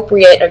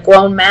appropriate, a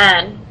grown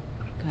man.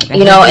 God,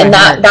 You know, hurts and my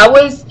heart.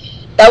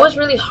 that was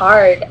really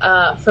hard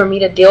for me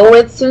to deal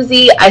with,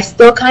 Susie. I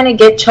still kind of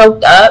get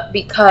choked up,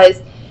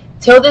 because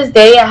till this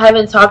day I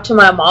haven't talked to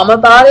my mom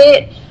about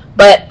it,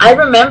 but I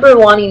remember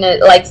wanting to,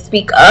 like,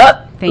 speak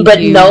up. Thank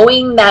but you.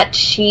 knowing that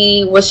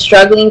she was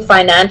struggling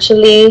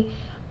financially,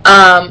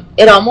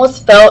 it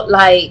almost felt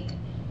like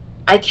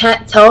I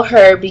can't tell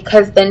her,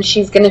 because then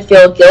she's gonna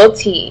feel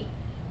guilty.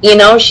 You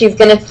know, she's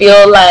gonna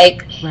feel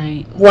like,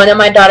 Right. one of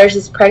my daughters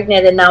is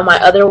pregnant and now my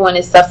other one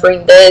is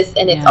suffering this,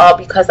 and it's Yeah. all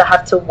because I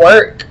have to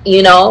work,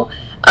 you know.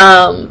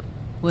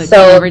 Well, it's So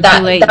never that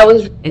too late. that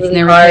was It's really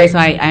never hard. too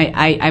late. So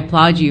I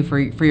applaud you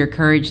for your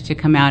courage to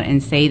come out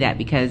and say that,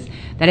 because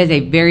that is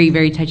a very,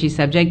 very touchy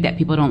subject that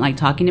people don't like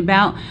talking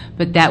about.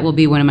 But that will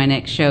be one of my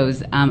next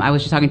shows. I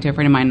was just talking to a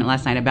friend of mine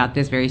last night about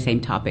this very same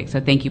topic.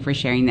 So thank you for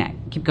sharing that.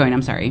 Keep going.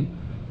 I'm sorry.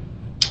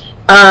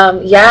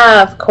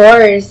 Yeah, of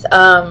course.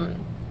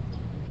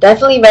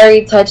 Definitely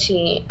very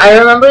touchy. I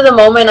remember the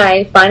moment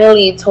I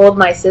finally told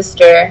my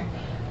sister,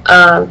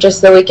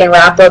 just so we can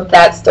wrap up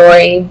that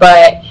story.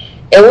 But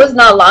it was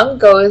not long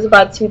ago. It was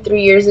about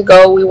 2-3 years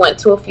ago. We went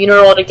to a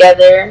funeral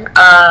together,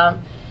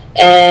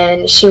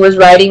 and she was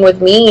riding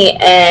with me,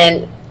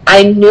 and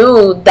I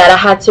knew that I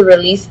had to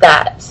release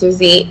that,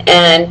 Susie.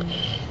 And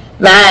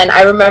man,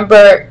 I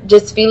remember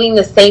just feeling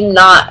the same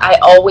knot I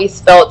always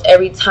felt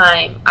every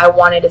time I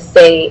wanted to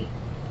say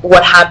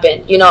what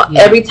happened. You know,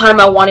 Yeah. every time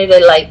I wanted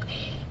to, like,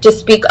 just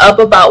speak up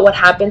about what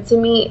happened to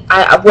me,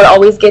 I would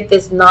always get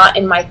this knot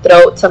in my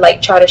throat to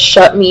like try to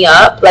shut me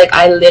up. Like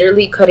I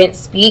literally couldn't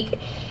speak.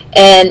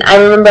 And I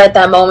remember at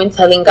that moment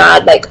telling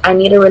God, like, I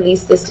need to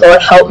release this,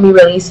 Lord, help me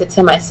release it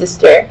to my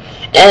sister.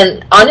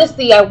 And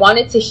honestly, I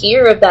wanted to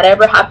hear if that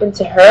ever happened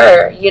to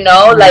her, you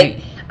know, Right. like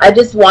I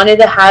just wanted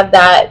to have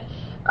that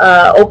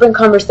open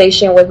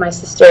conversation with my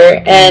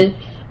sister. And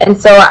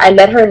so I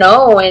let her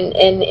know, and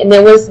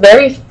it was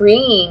very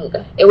freeing.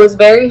 It was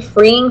very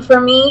freeing for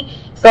me.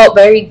 Felt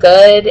very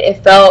good.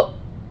 It felt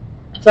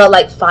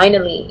like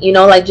finally, you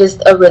know, like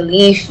just a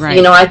relief. Right.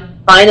 You know, I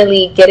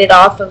finally get it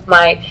off of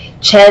my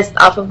chest,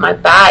 off of my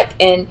back,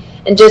 and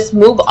just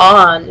move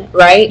on,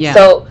 right? Yeah.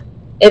 So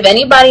if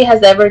anybody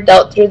has ever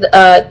dealt through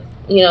the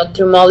you know,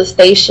 through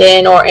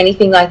molestation or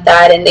anything like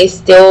that, and they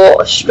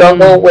still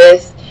struggle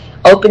with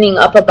opening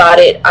up about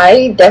it,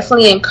 I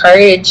definitely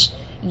encourage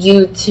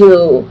you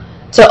to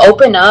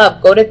open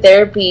up, go to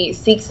therapy,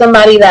 seek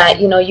somebody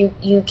that you know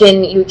you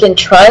can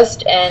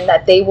trust, and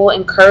that they will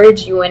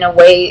encourage you in a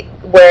way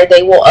where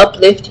they will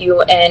uplift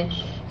you, and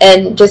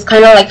just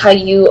kind of like how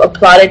you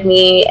applauded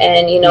me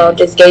and, you know,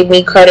 just gave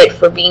me credit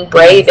for being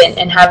brave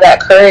and have that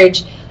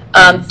courage.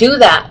 Do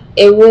that.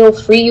 It will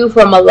free you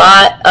from a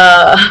lot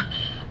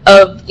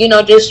of, you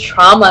know, just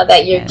trauma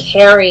that you're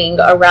carrying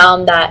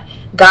around that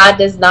God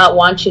does not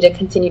want you to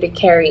continue to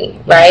carry,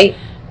 right?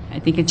 I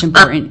think it's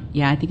important.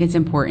 I think it's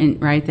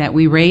important, right, that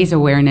we raise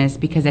awareness,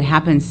 because it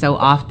happens so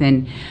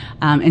often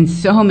in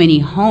so many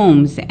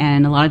homes,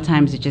 and a lot of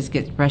times it just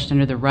gets brushed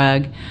under the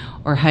rug,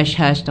 or hush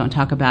hush, don't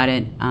talk about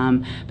it.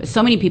 But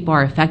so many people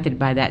are affected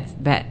by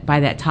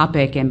that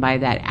topic and by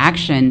that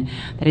action,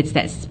 that it's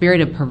that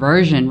spirit of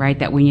perversion, right,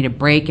 that we need to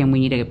break, and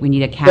we need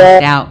to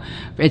cast out.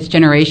 It's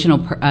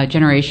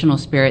generational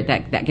spirit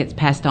that gets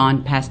passed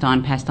on.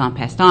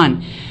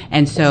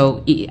 And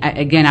so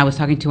again, I was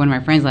talking to one of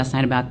my friends last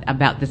night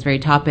about this very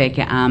topic,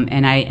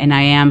 and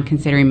I am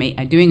considering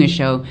doing a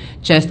show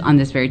just on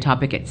this very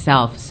topic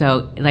itself.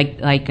 So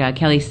like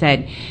Kelly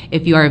said,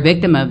 if you are a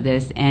victim of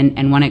this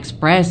and want to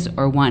express,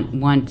 or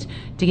want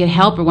to get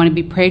help, or want to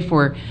be prayed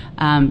for,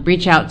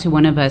 reach out to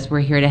one of us. We're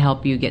here to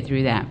help you get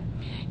through that.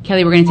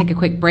 Kelly, we're going to take a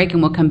quick break,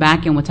 and we'll come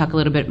back and we'll talk a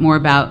little bit more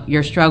about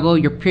your struggle,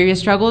 your previous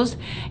struggles,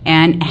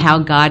 and how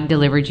God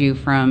delivered you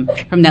from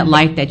that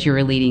life that you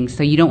were leading.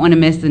 So you don't want to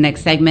miss the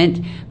next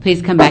segment.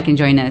 Please come back and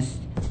join us.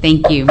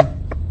 Thank you.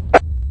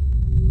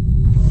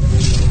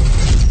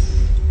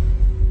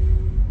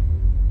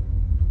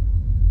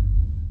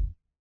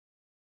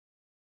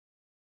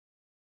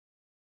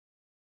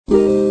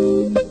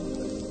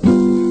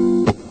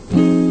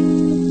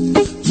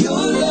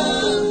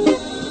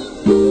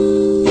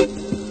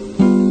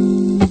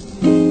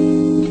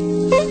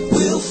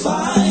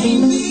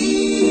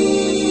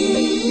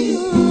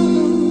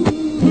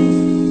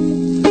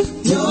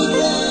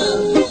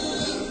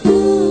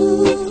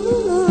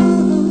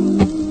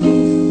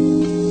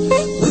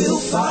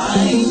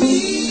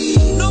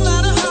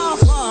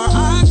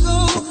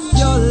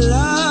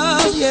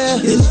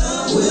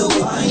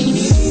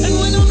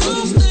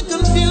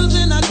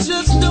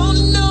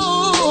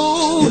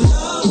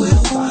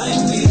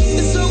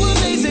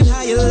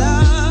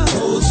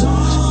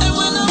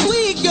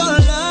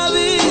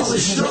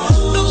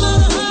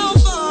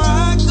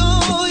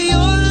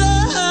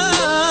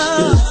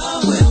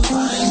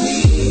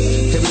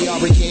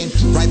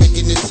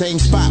 same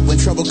spot. When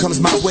trouble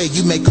comes my way,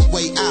 you make a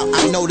way out.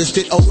 I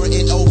noticed it over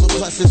and over,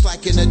 plus it's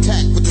like an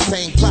attack with the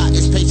same plot.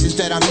 It's patience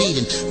that I'm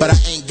needing, but I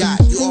ain't got.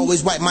 You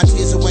always wipe my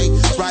tears away,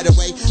 right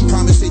away.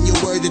 Promising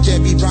your word that there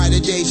be brighter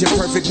days. You're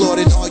perfect,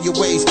 Lord, in all your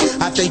ways.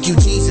 I thank you,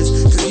 Jesus,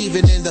 cause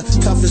even in the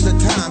toughest of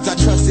times, I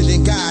trusted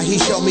in God. He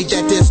showed me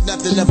that there's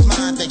nothing of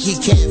mine that he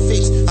can't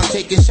fix. I'm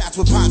taking shots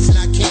with pops and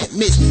I can't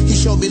miss. He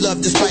showed me love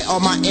despite all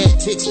my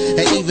antics.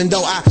 And even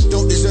though I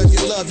don't deserve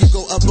your love, you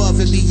go above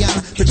and beyond.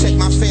 Protect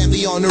my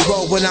family on the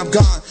road when I'm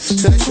gone.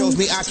 So that shows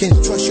me I can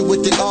trust you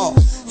with it all.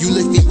 You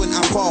lift me when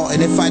I fall,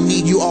 and if I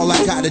need you, all I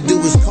gotta do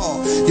is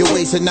call. Your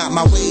ways are not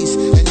my ways,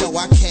 and no,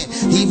 I can't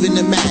even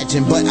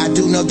imagine. But I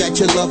do know that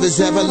your love is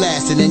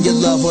everlasting, and your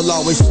love will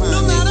always find me.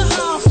 No matter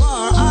how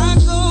far I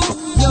go,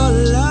 your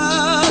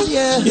love,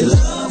 yeah, your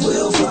love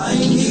will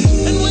find me.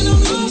 And when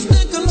I'm lost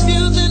and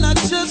confused and I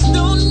just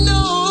don't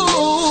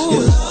know,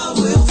 your love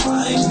will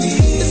find me.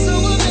 It's so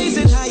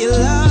amazing how your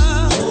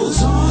love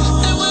holds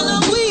on. And when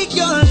I'm weak,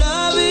 your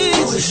love is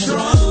always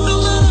strong.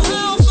 No matter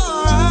how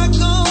far I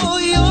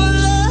go, your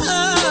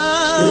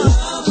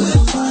love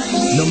will find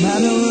me. No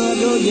matter where I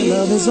go, your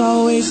love is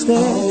always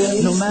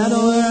there. No matter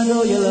where I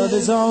go, your love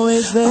is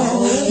always there.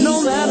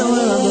 No matter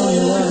where I go,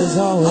 your love is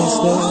always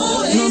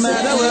there. No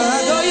matter where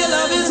I go, your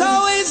love is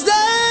always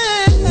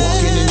there.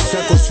 Walking in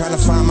circles trying to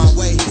find my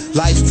way.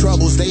 Life's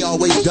troubles, they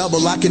always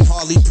double, I can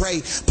hardly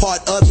pray.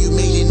 Part of you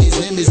made in his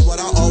image, what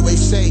I always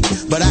say.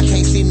 But I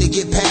can't seem to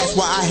get past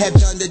what I have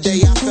done today.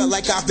 I felt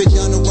like I've been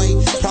done away.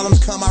 Problems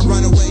come, I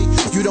run away.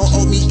 You don't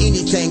owe me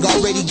anything,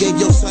 already gave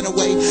your son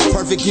away.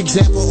 Perfect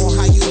example on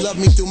how you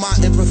love me through my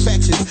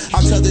imperfections.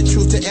 I'll tell the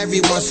truth to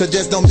everyone so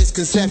there's no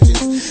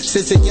misconceptions.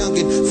 Since a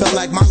youngin', felt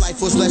like my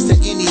life was less than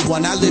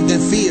anyone. I lived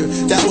in fear,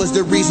 that was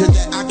the reason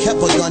that I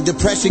kept a gun.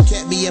 Depression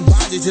kept me in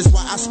bondage, is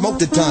why I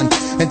smoked a ton.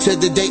 Until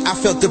the day I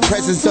felt the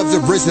presence of the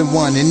risen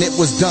one, and it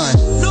was done.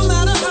 No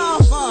matter how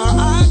far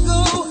I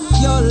go,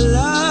 your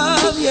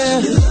love, yeah,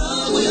 your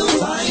love will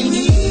find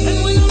me.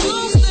 And when I'm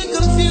lost and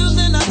confused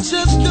and I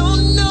just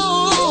don't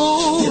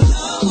know, your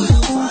love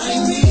will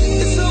find me.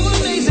 It's so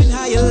amazing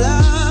how your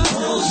love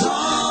goes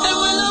on. And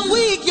when I'm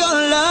weak, your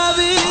love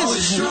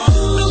is strong.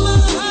 No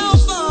matter how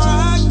far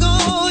I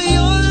go,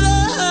 your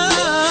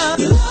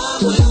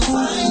love will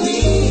find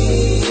me.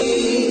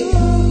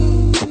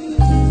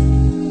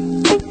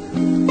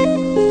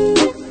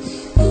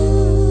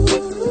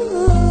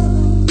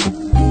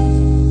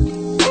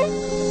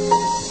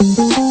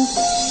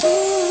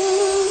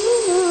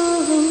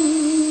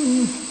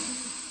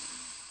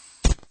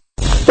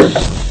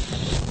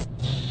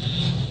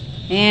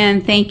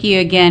 And thank you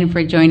again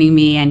for joining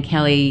me and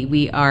Kelly.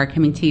 We are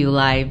coming to you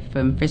live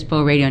from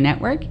Fishbowl Radio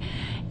Network.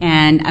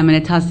 And I'm going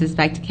to toss this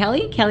back to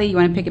Kelly. Kelly, you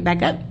want to pick it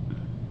back up?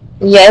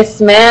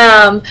 Yes,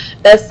 ma'am.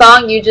 The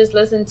song you just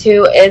listened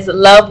to is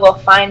Love Will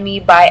Find Me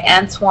by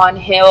Antoine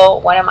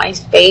Hill, one of my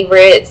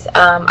favorites.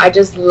 I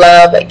just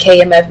love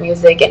KMF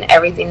music and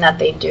everything that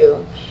they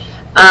do.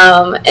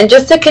 And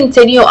just to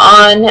continue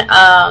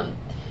on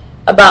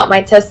about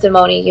my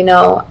testimony, you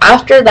know,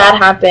 after that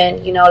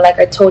happened, you know, like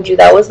I told you,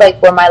 that was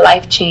like where my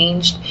life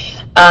changed.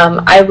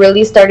 I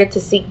really started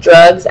to seek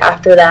drugs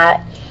after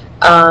that.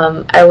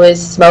 I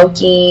was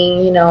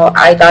smoking, you know,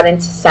 I got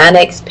into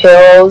Xanax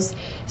pills.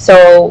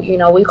 So, you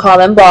know, we call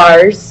them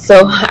bars.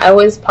 So I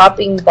was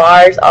popping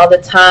bars all the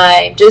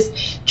time,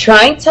 just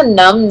trying to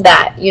numb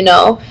that, you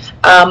know.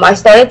 I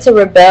started to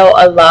rebel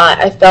a lot.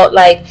 I felt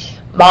like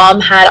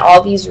mom had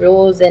all these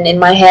rules, and in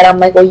my head, I'm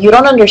like, well, you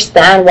don't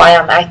understand why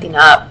I'm acting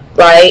up,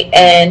 right?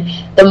 And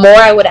the more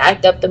I would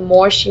act up, the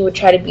more she would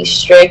try to be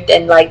strict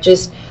and, like,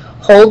 just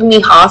hold me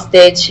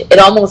hostage. It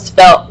almost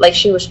felt like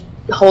she was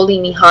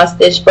holding me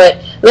hostage, but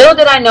little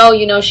did I know,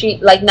 you know, she,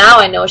 like, now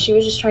I know she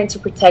was just trying to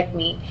protect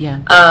me,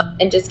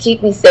 and just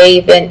keep me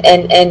safe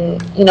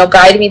and you know,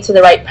 guide me to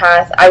the right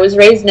path. I was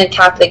raised in a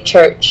Catholic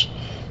church,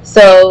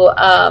 so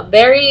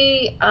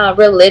very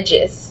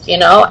religious, you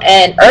know,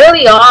 and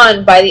early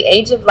on, by the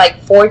age of like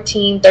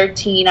 14,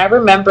 13, I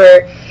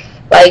remember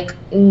like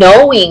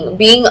knowing,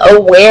 being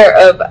aware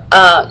of,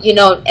 you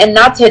know, and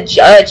not to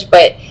judge,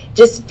 but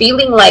just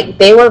feeling like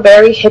they were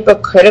very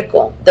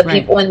hypocritical, the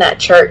people in that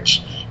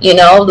church. You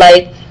know,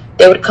 like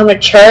they would come to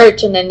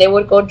church and then they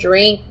would go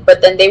drink,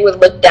 but then they would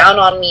look down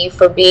on me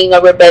for being a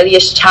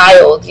rebellious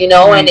child, you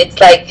know, and it's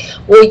like,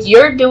 well,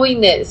 you're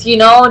doing this, you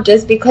know,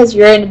 just because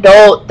you're an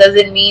adult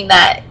doesn't mean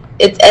that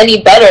it's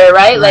any better,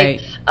 right?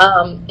 Like,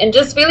 and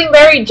just feeling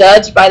very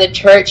judged by the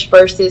church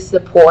versus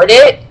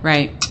supported.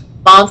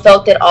 Mom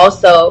felt it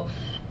also.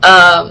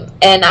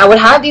 And I would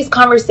have these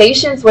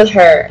conversations with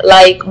her,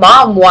 like,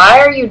 Mom, why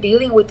are you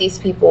dealing with these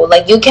people?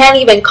 Like, you can't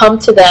even come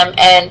to them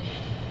and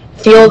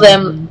feel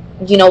them,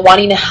 you know,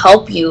 wanting to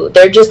help you.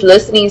 They're just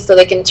listening so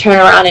they can turn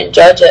around and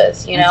judge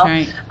us, you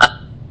know.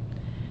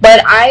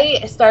 But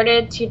I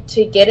started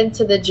to get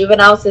into the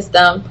juvenile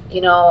system. You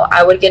know,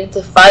 I would get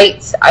into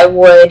fights. I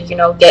would, you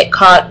know, get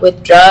caught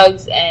with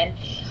drugs. And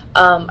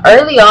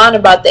early on,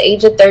 about the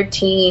age of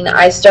 13,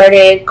 I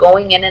started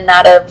going in and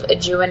out of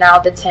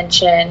juvenile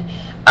detention.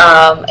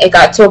 It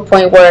got to a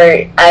point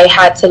where I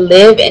had to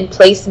live in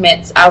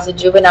placements as a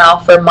juvenile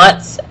for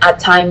months at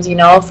times, you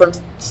know, from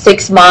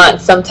 6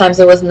 months, sometimes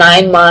it was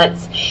 9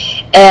 months,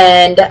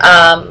 and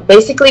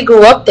basically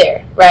grew up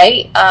there,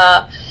 right?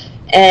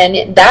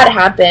 And that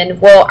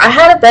happened. Well, I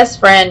had a best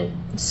friend,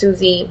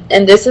 Susie,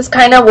 and this is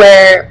kind of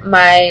where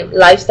my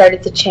life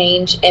started to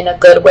change in a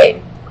good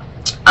way.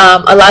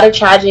 A lot of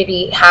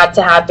tragedy had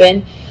to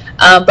happen.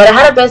 But I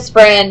had a best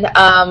friend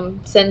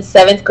since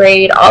 7th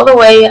grade all the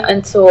way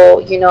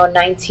until, you know,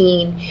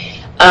 19.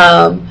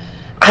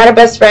 I had a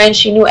best friend.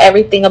 She knew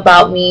everything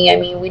about me. I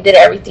mean, we did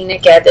everything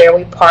together.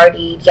 We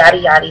partied, yada,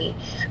 yada.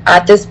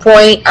 At this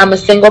point, I'm a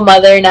single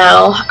mother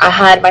now. I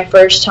had my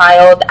first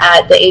child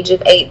at the age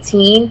of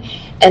 18.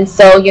 And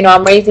so, you know,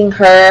 I'm raising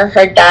her.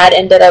 Her dad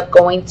ended up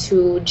going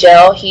to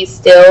jail. He's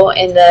still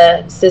in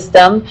the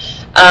system.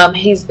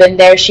 He's been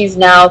there. She's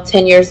now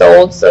 10 years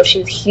old. So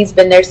he's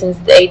been there since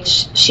the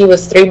age she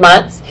was 3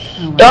 months.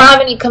 Oh, wow. Don't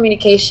have any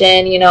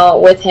communication, you know,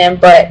 with him,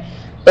 but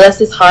bless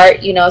his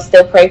heart, you know,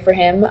 still pray for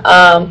him.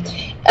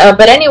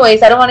 But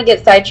anyways, I don't want to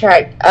get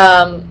sidetracked.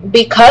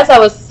 Because I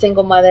was a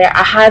single mother,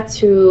 I had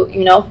to,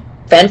 you know,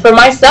 fend for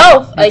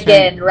myself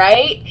again,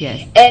 right?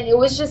 Yes. And it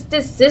was just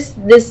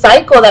this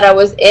cycle that I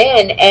was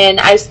in,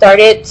 and I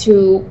started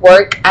to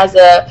work as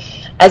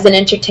an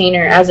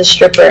entertainer, as a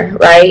stripper,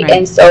 right?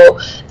 And so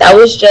that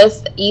was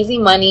just easy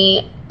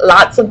money,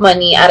 lots of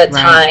money at a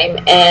time,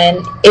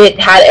 and it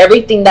had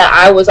everything that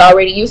I was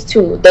already used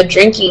to: the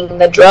drinking,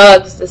 the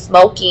drugs, the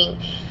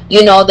smoking,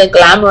 you know, the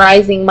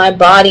glamorizing my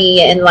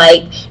body, and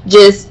like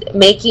just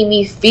making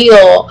me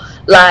feel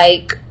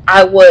like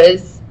I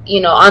was,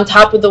 you know, on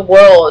top of the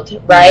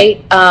world,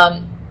 right?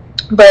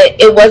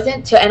 But it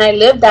wasn't and I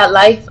lived that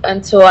life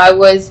until I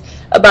was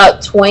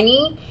about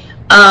 20,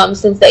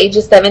 since the age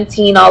of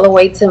 17 all the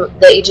way to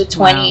the age of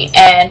 20. Wow.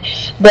 And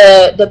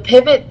the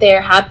pivot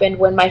there happened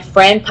when my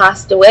friend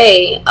passed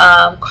away.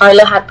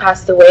 Carla had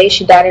passed away.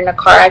 She died in a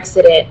car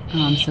accident.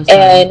 Oh, I'm so sorry.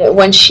 And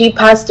when she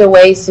passed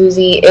away,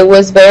 Susie, it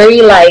was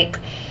very like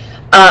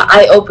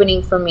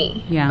eye-opening for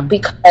me. Yeah.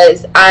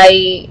 Because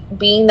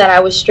being that I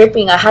was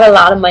stripping, I had a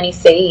lot of money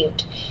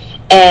saved.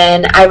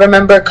 And I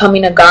remember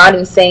coming to God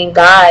and saying,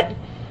 God,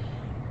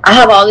 I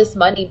have all this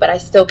money, but I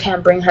still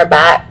can't bring her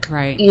back.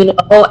 Right. You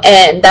know,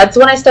 and that's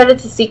when I started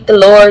to seek the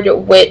Lord,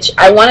 which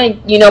I want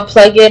to, you know,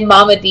 plug in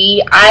Mama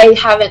D. I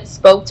haven't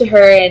spoke to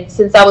her, and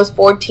since I was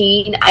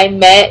 14, I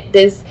met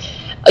this,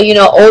 you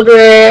know,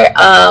 older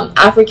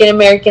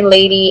African-American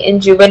lady in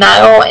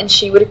juvenile, and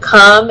she would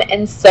come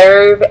and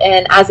serve,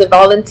 and as a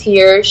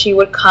volunteer, she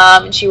would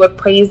come and she would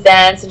praise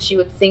dance and she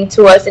would sing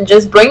to us and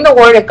just bring the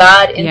word of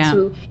God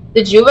into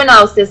the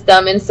juvenile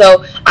system. And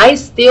so I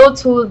still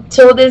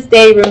till this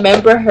day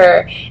remember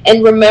her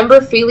and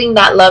remember feeling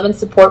that love and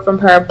support from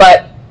her.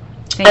 But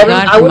thank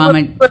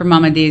God for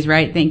Mama D's,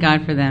 right? Thank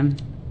God for them.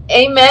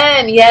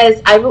 Amen.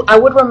 Yes, I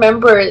would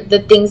remember the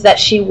things that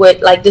she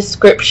would, like the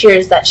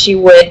scriptures that she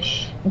would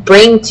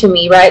bring to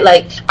me, right?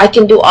 Like, I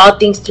can do all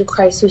things through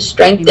Christ who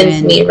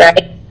strengthens me,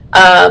 right?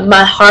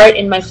 My heart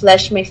and my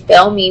flesh may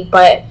fail me,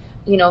 but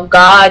you know,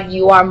 God,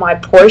 you are my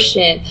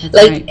portion. That's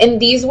like, right. And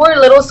these were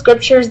little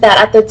scriptures that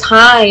at the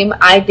time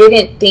I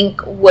didn't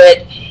think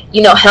would,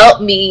 you know,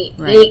 help me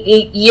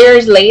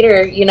years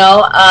later, you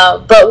know.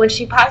 But when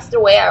she passed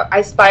away,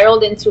 I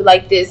spiraled into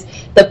like this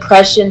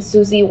depression,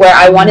 Susie, where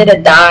I wanted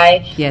to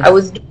die. Yes. I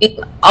was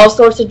doing all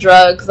sorts of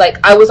drugs. Like,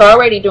 I was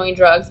already doing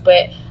drugs,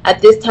 but at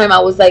this time I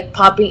was like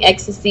popping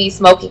ecstasy,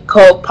 smoking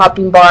coke,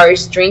 popping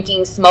bars,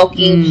 drinking,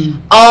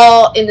 smoking,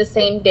 all in the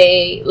same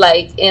day,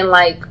 like in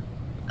like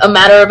a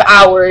matter of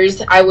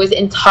hours. I was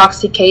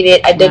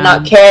intoxicated. I did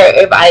not care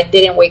if I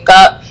didn't wake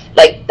up.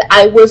 Like,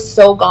 I was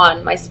so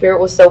gone. My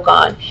spirit was so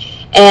gone.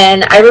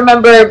 And I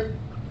remember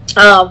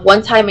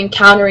one time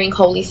encountering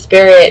Holy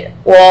Spirit.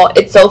 Well,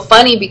 it's so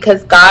funny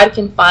because God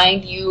can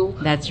find you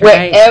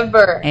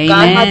wherever. Amen.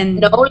 God has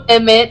no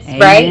limits,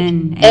 right?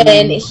 Amen.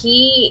 And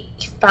He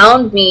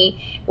found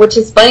me, which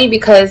is funny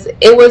because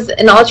it was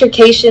an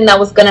altercation that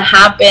was going to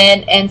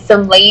happen, and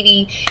some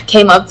lady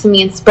came up to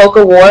me and spoke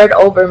a word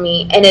over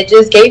me, and it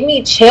just gave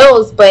me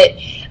chills. But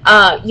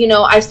you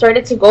know, I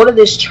started to go to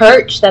this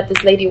church that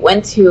this lady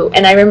went to,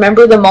 and I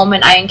remember the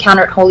moment I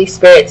encountered Holy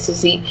Spirit,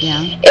 Susie.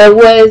 Yeah. It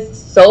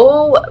was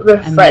so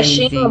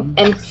refreshing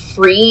and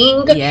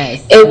freeing.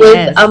 Yes. It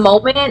was a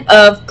moment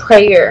of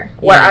prayer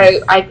where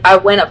I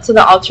went up to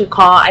the altar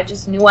call. I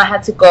just knew I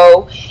had to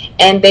go,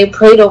 and they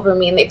prayed over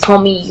me, and they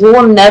told me, you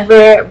will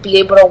never be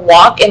able to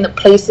walk in the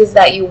places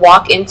that you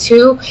walk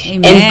into.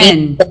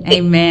 Amen.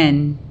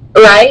 Amen.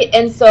 Right?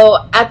 And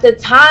so at the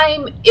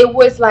time, it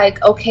was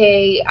like,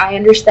 okay, I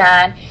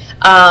understand.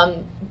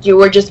 You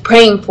were just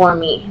praying for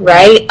me,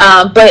 right?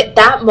 But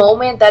that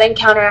moment, that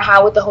encounter I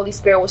had with the Holy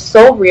Spirit was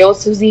so real,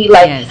 Susie.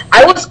 Like,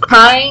 I was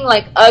crying,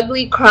 like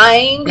ugly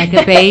crying. Like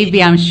a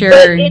baby, I'm sure.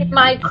 But in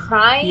my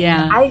crying,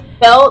 I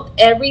felt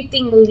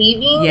everything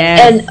leaving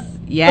and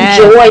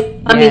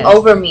joy coming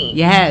over me.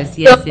 Yes.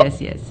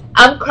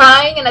 I'm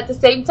crying, and at the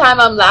same time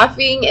I'm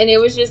laughing, and it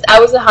was just, I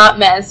was a hot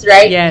mess,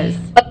 right? Yes.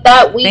 But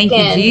that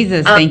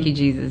weekend, thank you,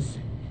 Jesus.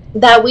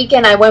 That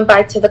weekend, I went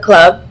back to the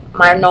club,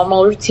 my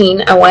normal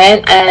routine. I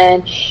went,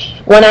 and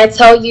when I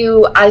tell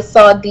you I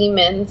saw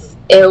demons,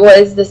 it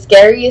was the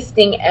scariest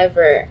thing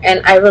ever.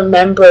 And I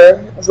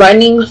remember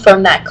running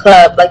from that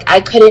club. Like, I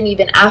couldn't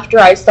even, after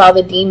I saw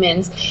the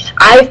demons,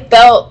 I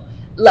felt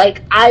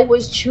like I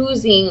was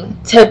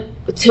choosing to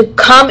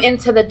come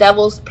into the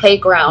devil's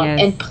playground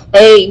and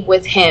play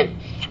with him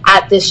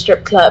at this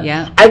strip club.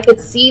 Yeah. I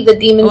could see the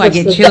demons. I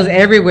get chills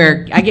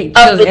everywhere. Kelly.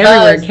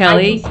 I can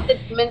see the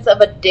demons of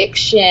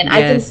addiction. Yes.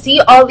 I can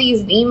see all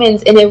these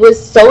demons, and it was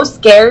so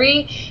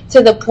scary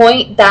to the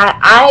point that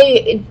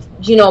I,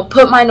 you know,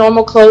 put my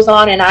normal clothes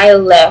on and I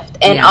left.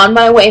 And on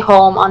my way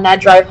home, on that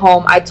drive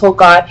home, I told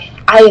God,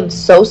 I am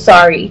so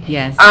sorry.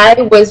 Yes. I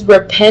was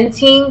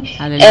repenting.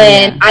 Hallelujah.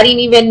 And I didn't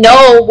even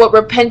know what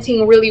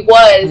repenting really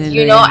was.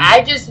 Hallelujah. You know,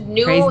 I just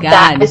knew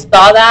that I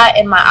saw that,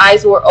 and my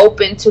eyes were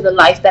open to the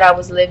life that I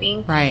was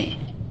living. Right.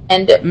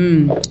 And,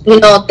 you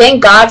know,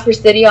 thank God for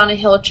City on a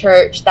Hill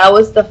Church. That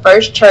was the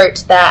first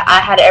church that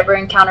I had ever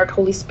encountered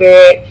Holy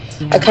Spirit.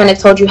 Yeah. I kind of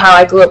told you how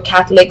I grew up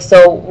Catholic.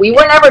 So we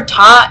were never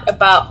taught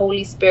about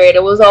Holy Spirit.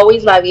 It was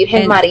always La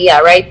Virgen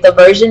Maria, right? The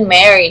Virgin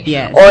Mary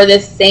or the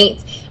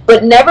saints.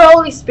 But never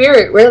Holy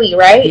Spirit, really,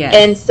 right? Yes.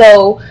 And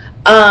so,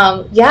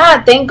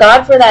 thank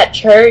God for that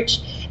church.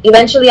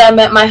 Eventually, I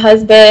met my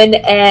husband,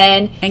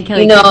 and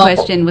Kelly, you know, quick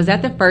question: was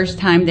that the first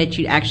time that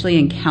you actually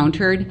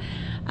encountered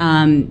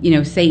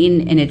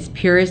Satan in its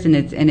purest and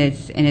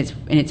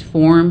its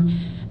form.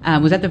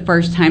 Was that the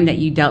first time that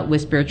you dealt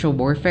with spiritual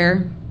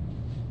warfare?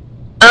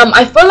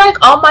 I feel like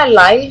all my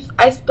life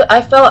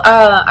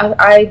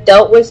I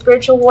dealt with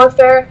spiritual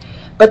warfare,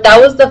 but that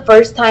was the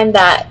first time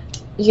that,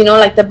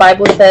 like the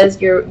Bible says,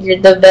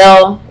 the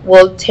veil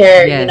will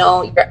tear, Yes.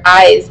 Your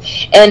eyes,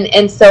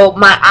 and so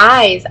my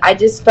eyes, I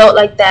just felt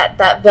like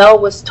that veil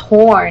was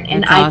torn,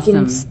 and That's I awesome.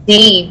 can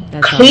see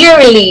That's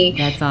clearly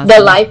That's awesome.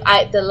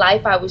 the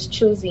life I was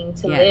choosing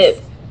to Yes.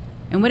 live.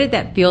 And what did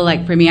that feel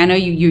like for me? I know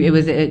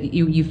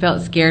you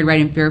felt scared,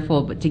 right, and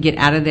fearful, but to get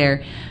out of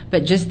there.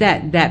 But just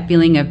that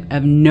feeling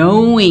of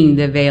knowing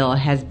the veil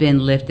has been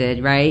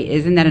lifted, right?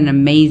 Isn't that an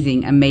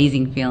amazing,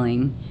 amazing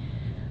feeling?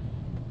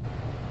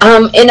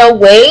 In a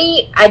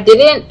way, I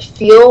didn't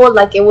feel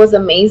like it was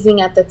amazing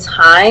at the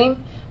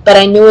time, but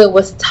I knew it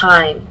was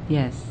time.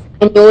 Yes.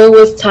 I knew it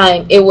was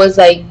time. It was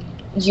like,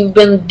 you've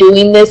been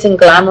doing this and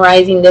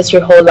glamorizing this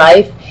your whole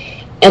life,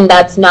 and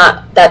that's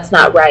not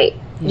right.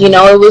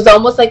 Yeah. It was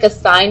almost like a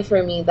sign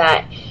for me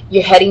that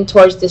you're heading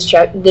towards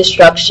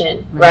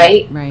destruction,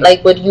 right? Right.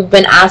 Like what you've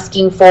been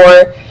asking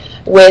for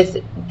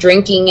with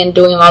drinking and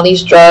doing all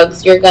these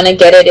drugs, you're gonna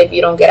get it if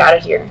you don't get out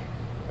of here,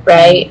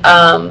 right?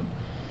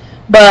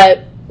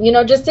 But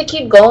just to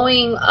keep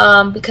going,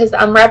 because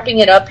I'm wrapping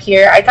it up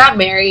here. I got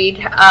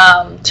married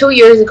 2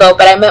 years ago,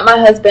 but I met my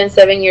husband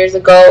 7 years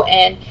ago,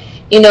 and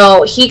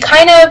he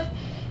kind of,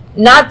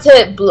 not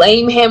to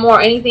blame him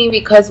or anything,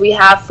 because we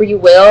have free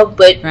will,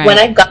 but Right. when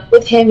I got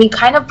with him, he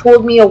kind of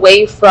pulled me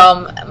away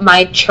from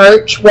my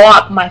church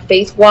walk, my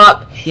faith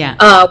walk, Yeah.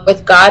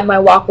 with God, my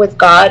walk with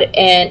God.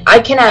 And I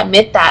can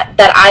admit that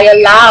I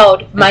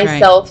allowed That's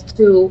myself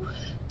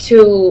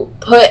to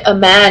put a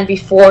man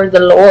before the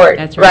Lord.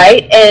 That's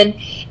right.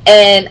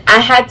 And I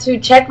had to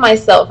check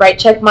myself, right?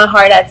 Check my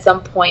heart at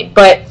some point.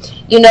 But,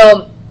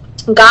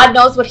 God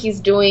knows what he's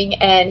doing,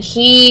 and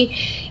he,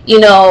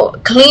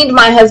 cleaned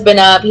my husband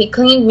up. He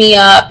cleaned me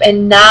up,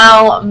 and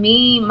now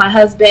me, my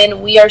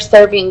husband, we are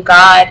serving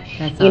God,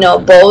 That's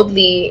awesome.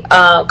 boldly,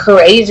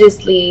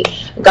 courageously.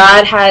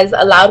 God has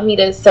allowed me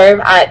to serve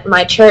at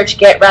my church,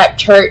 Get Rap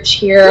Church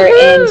here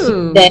in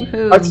Woohoo! Houston,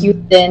 Woohoo! North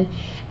Houston.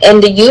 In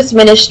the youth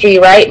ministry,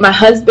 right? My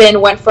husband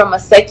went from a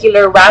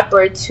secular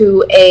rapper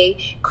to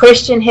a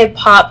Christian hip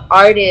hop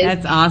artist.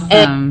 That's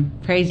awesome.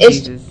 Praise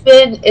It's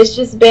Jesus.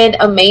 just been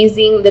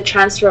amazing, the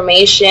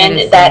transformation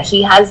That is that so-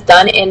 he has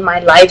done in my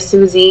life,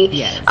 Susie.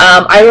 Yes.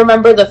 I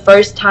remember the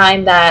first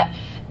time that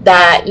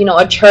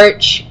a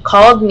church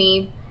called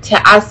me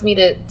to ask me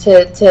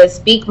to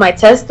speak my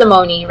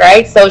testimony,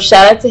 right? So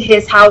shout out to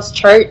His House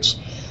Church.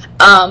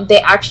 They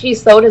actually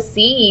sowed a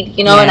seed,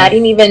 and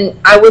Yes.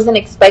 I wasn't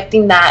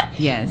expecting that.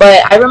 Yes.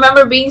 But I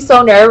remember being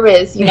so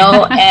nervous,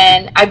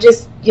 and I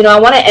just, I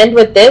want to end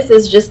with this.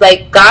 Is just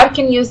like, God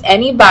can use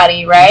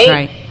anybody, right?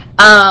 That's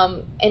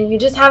right. And you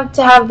just have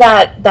to have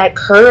that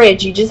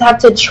courage. You just have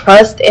to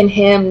trust in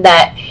him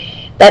that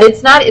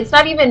it's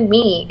not even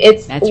me.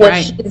 It's That's what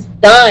right. he's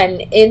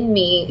done in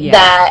me Yeah.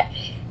 that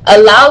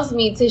allows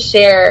me to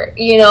share,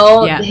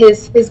 Yeah.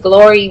 his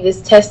glory, this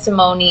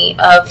testimony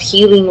of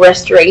healing,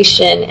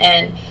 restoration,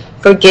 and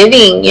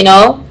forgiving,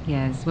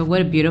 Yes. Well,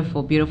 what a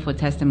beautiful, beautiful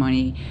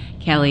testimony,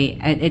 Kelly.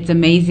 It's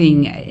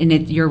amazing, and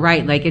you're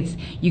right. Like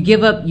you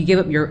give up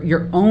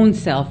your own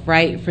self,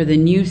 right, for the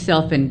new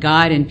self in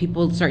God, and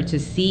people start to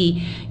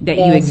see that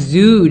you Yes.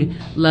 exude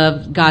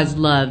God's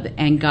love,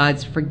 and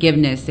God's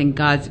forgiveness, and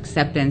God's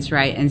acceptance,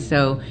 right? And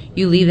so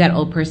you leave that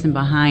old person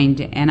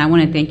behind. And I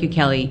want to thank you,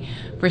 Kelly,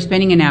 for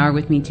spending an hour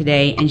with me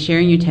today and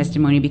sharing your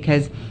testimony,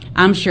 because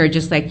I'm sure,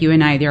 just like you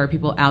and I, there are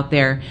people out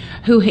there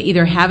who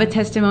either have a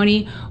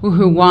testimony or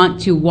who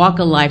want to walk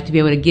a life to be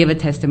able to give a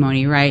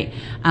testimony, right?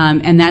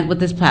 And that's what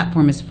this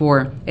platform is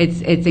for.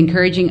 It's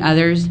encouraging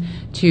others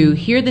to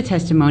hear the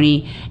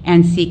testimony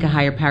and seek a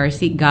higher power,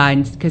 seek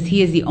God, because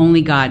He is the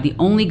only God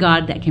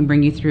that can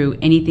bring you through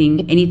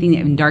anything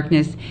in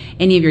darkness,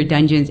 any of your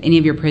dungeons, any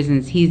of your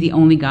prisons. He's the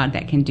only God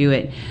that can do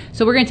it.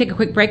 So we're going to take a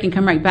quick break and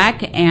come right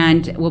back,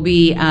 and we'll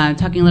be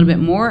talking a little bit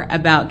more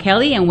about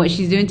Kelly and what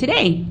she's doing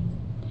today.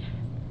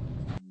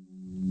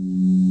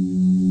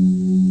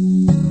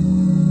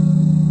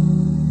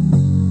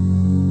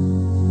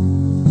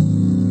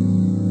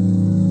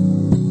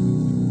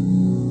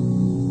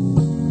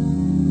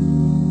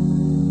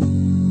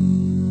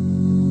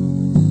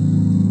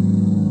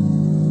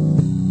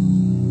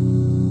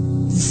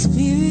 The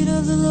Spirit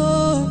of the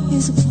Lord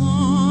is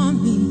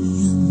upon me.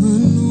 I'm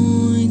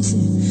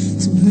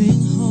anointed to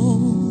bring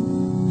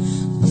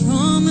hope. The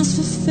promise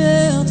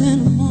fulfilled in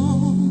a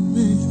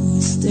moment.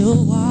 We're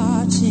still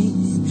watching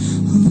it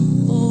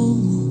unfold.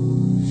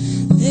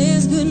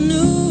 There's good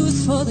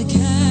news for the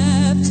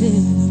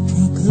captive, a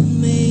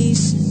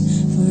proclamation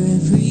for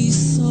every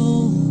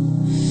soul.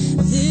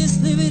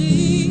 This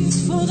liberty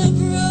is for the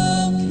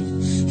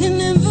broken,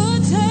 an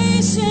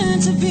invitation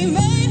to be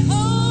made whole.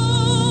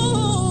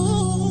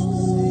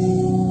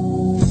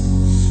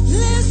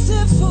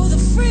 Listen for the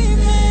free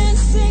man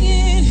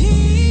singing,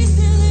 He's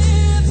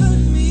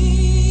delivered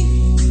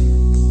me.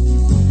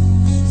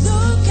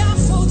 Look out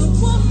for the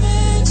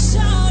woman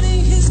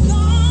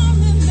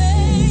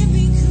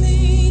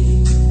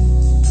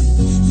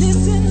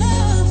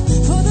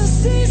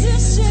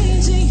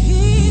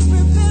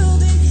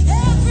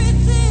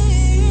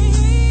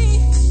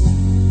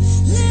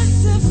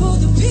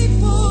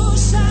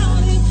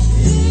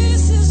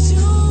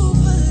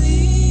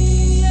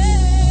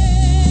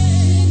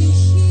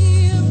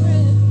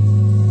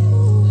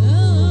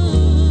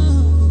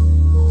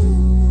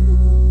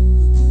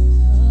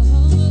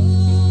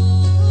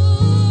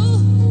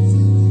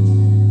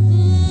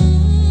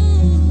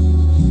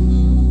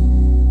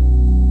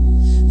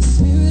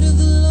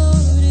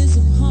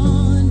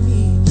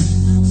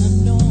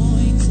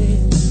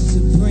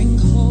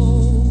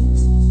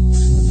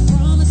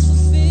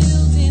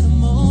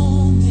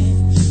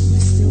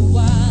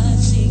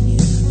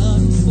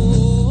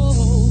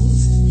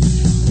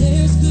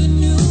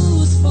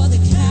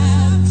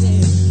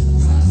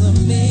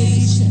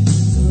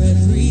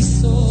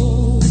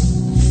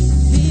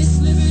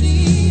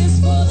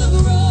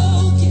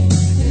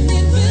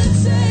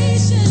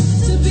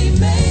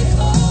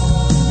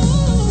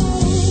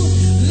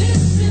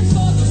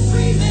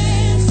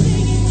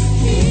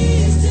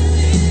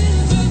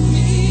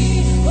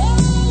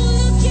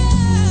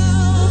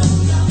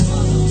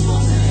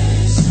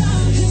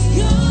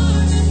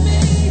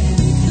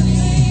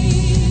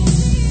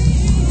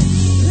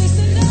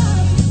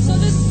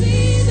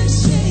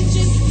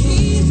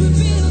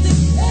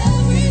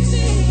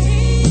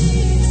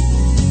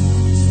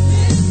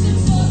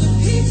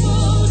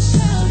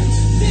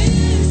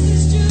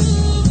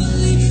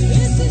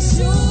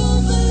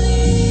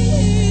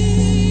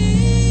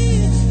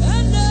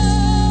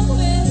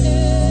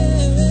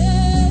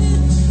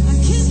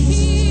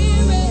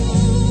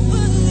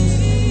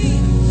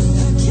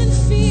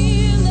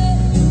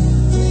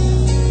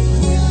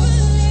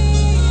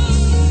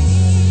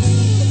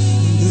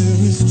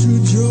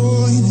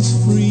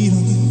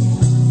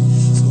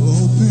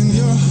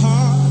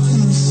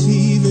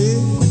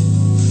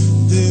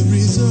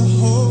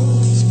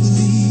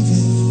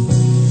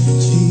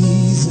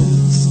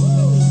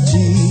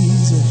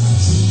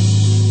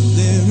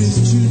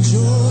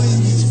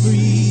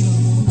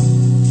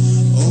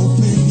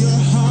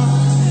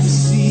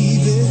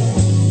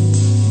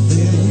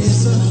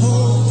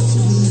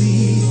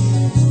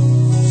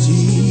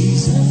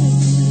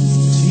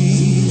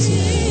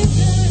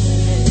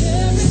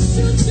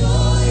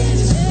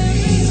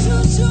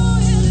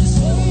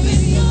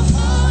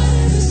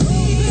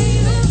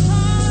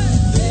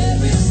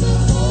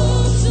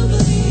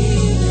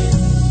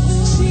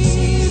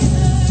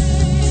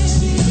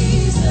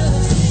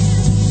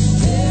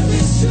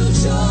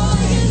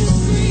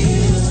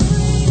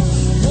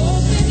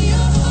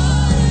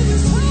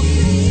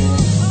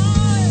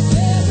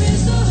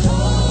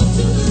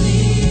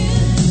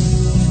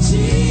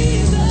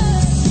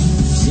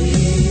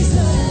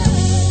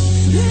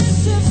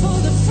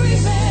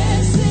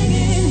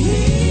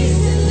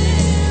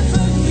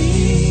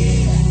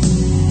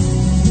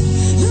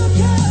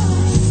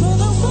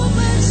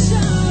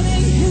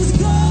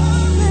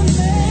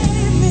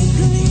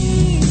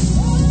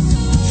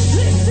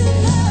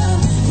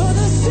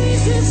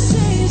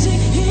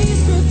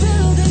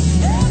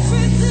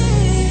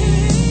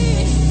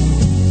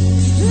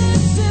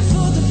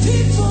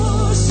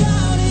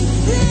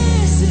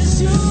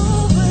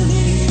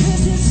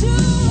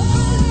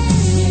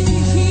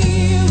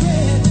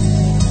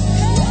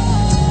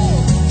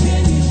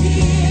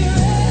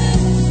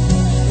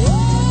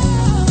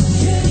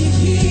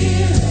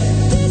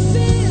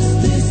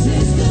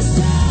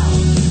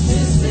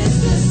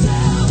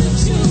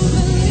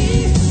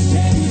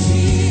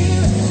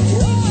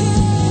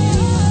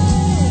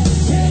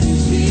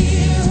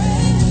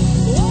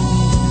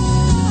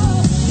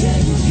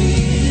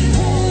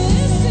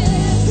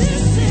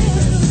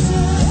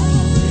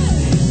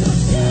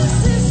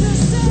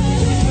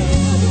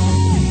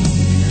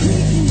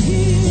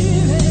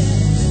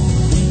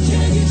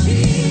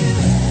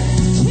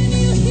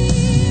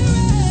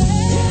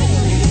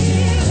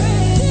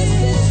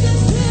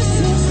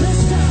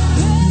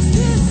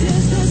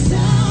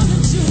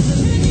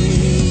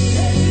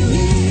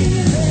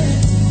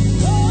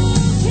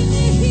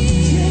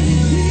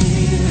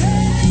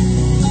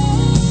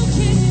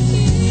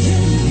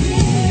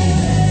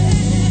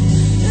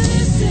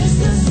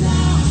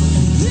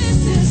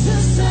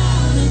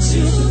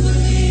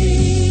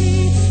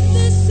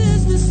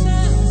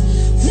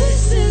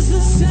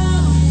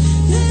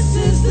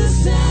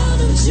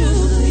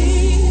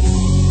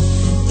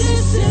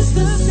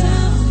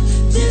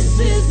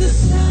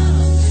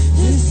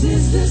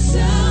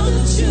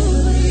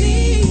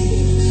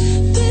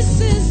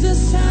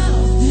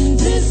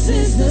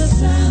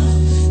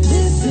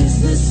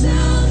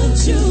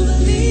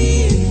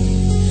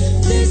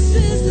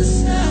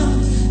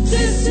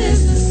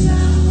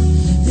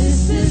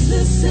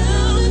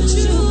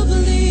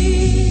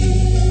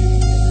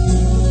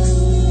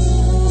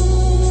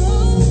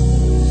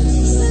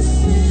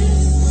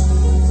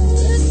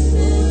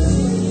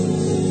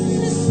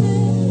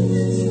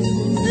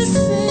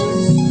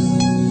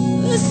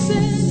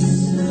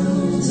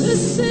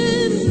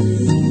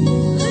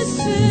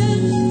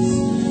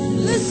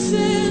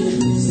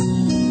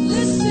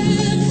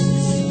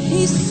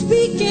He's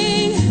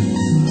speaking.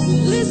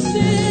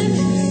 Listen,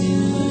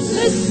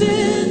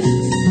 listen,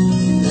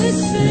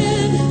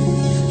 listen.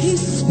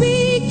 He's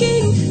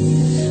speaking.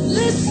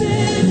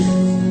 Listen,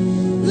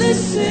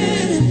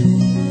 listen,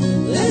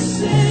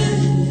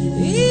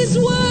 listen. He's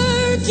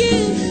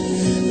working.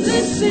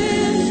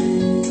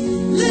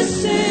 Listen,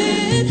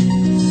 listen,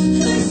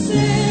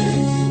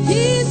 listen.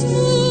 He's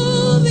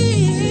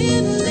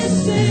moving.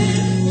 Listen,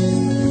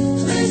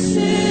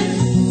 listen,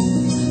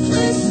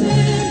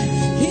 listen.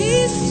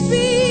 He's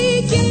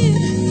speaking.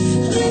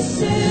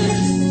 Listen,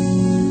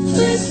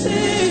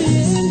 listen,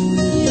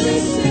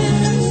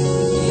 listen.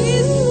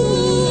 He's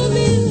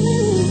moving.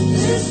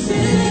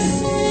 Listen,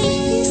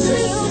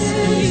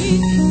 listen,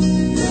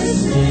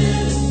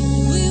 listen.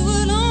 We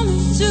would only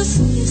just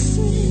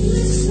listen,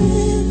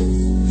 listen.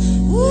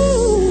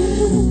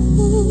 Ooh,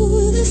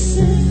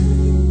 listen.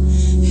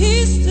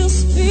 He's still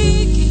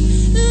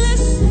speaking.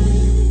 Listen.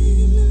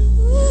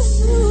 Ooh,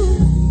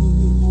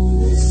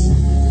 listen.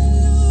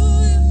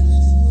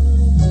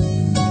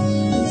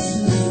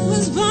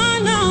 Was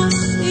born on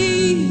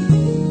sea.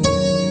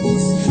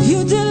 You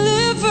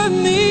deliver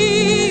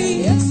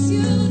me. Yes,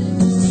 you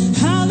did.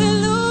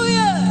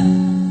 Hallelujah.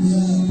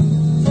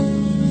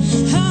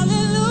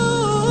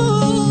 Hallelujah.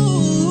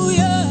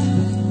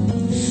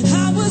 I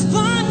was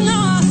born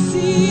on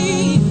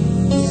sea.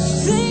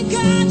 Thank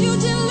God you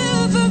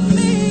delivered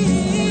me.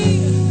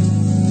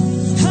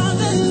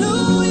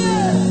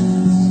 Hallelujah.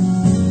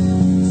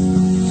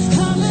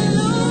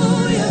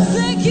 Hallelujah.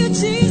 Thank you,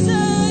 Jesus.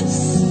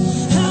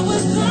 I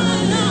was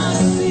born on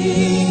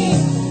sea.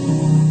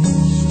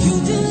 You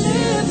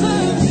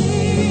delivered me.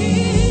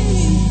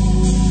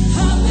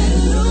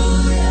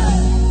 Hallelujah.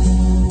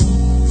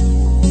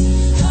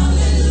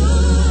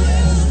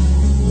 Hallelujah.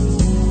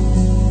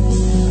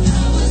 I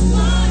was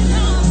born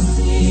on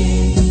sea.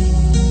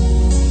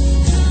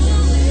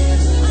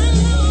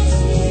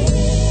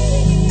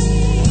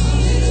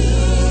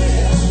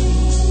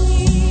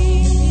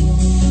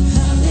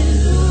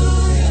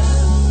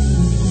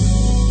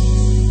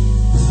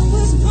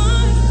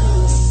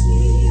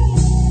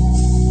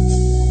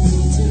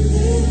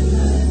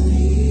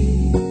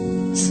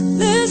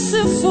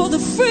 Listen for the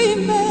free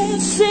man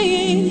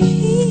saying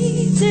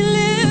he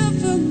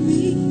delivered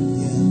me.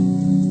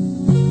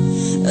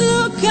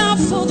 Look out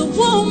for the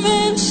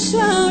woman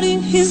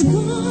shouting his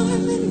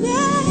garment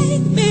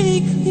made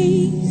me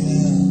clean.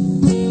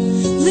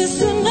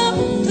 Listen up,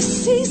 the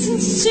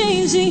season's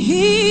changing,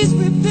 he's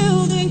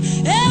rebuilding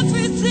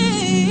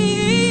everything.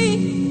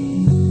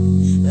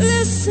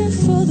 Listen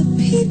for the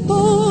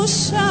people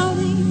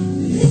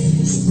shouting,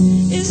 this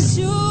is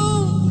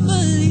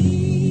Jubilee.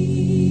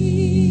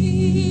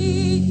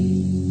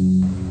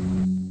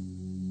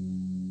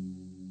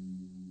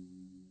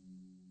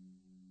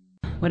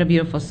 What a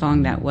beautiful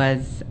song that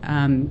was.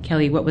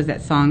 Kelly, what was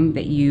that song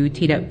that you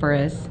teed up for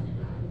us?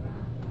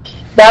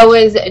 That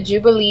was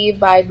Jubilee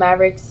by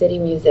Maverick City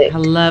Music. I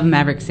love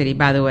Maverick City,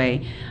 by the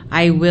way.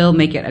 I will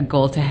make it a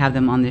goal to have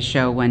them on the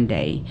show one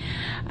day.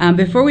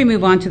 Before we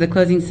move on to the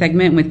closing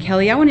segment with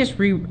Kelly, I want to just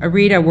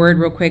read a word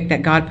real quick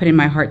that God put in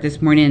my heart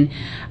this morning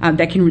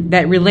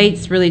that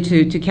relates really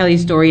to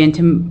Kelly's story and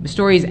to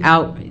stories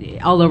out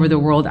all over the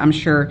world, I'm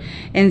sure.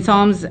 In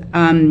Psalm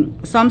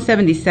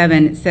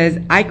 77, it says,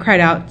 I cried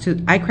out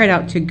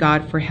to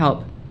God for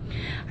help.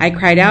 I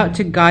cried out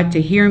to God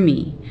to hear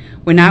me.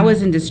 When I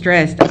was in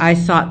distress, I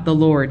sought the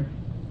Lord.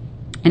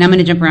 And I'm going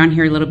to jump around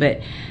here a little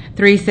bit.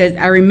 3 says,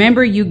 I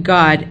remember you,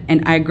 God,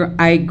 and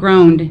I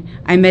groaned,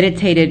 I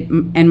meditated,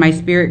 and my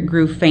spirit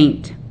grew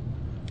faint.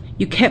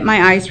 You kept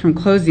my eyes from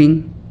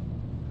closing.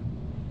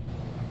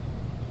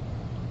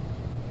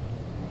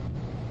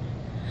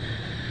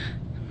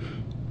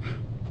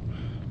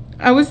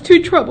 I was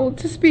too troubled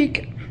to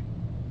speak.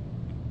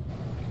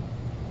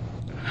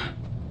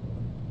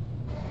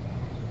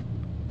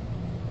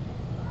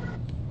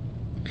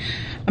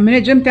 I'm going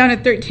to jump down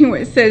at 13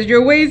 where it says,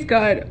 your ways,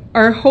 God,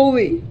 are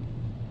holy.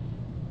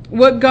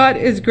 What God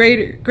is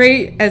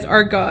great as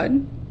our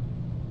God?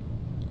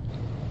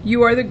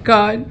 You are the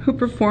God who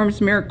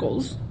performs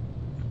miracles.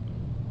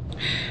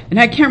 And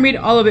I can't read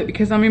all of it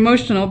because I'm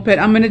emotional, but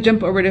I'm going to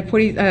jump over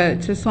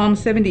to Psalm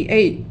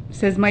 78. It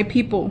says, my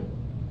people,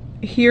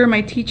 hear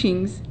my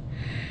teachings.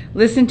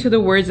 Listen to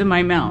the words of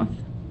my mouth.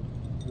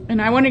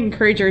 And I want to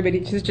encourage everybody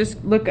to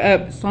just look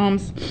up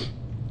Psalms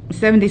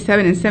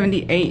 77 and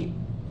 78.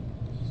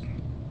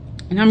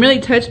 And I'm really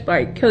touched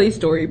by Kelly's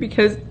story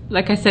because,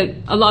 like I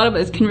said, a lot of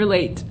us can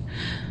relate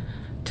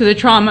to the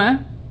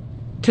trauma,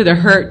 to the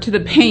hurt, to the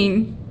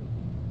pain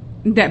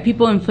that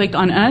people inflict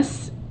on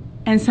us,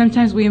 and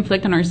sometimes we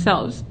inflict on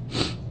ourselves.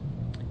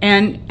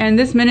 And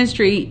this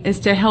ministry is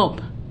to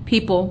help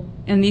people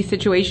in these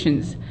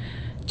situations,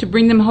 to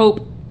bring them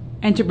hope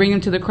and to bring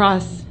them to the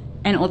cross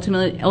and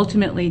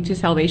ultimately to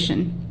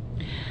salvation.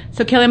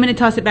 So Kelly, I'm going to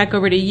toss it back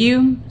over to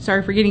you.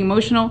 Sorry for getting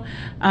emotional.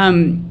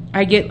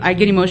 I get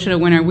emotional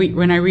when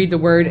I read the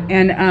word,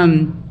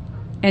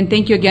 and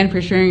thank you again for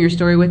sharing your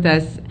story with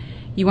us.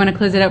 You want to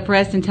close it up for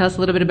us and tell us a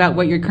little bit about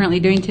what you're currently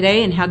doing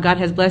today and how God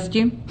has blessed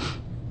you?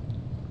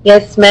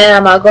 Yes,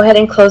 ma'am. I'll go ahead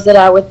and close it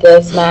out with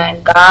this,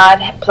 man.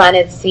 God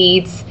planted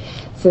seeds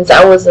since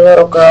I was a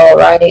little girl,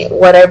 right?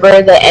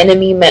 Whatever the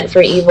enemy meant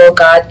for evil,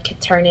 God can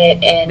turn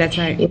it, and That's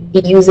right.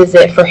 He uses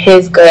it for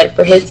His good,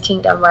 for His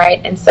kingdom,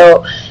 right? And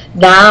so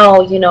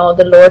now,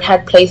 the Lord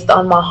had placed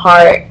on my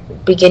heart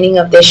beginning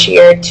of this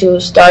year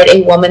to start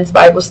a woman's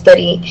Bible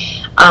study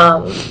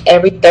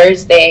every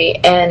Thursday.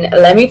 And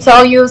let me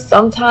tell you,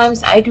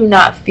 sometimes I do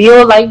not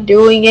feel like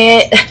doing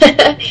it.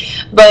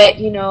 But,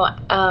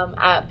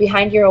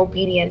 behind your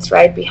obedience,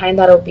 right? Behind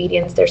that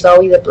obedience, there's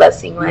always a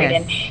blessing, right?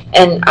 Yes.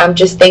 And I'm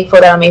just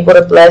thankful that I'm able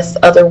to bless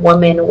other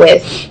women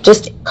with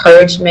just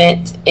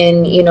encouragement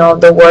in,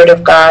 the Word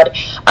of God.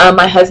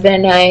 My husband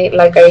and I,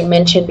 like I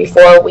mentioned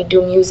before, we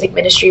do music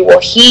ministry. Well,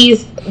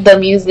 he's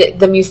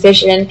the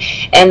musician,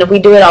 and we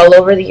do it all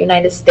over the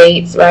United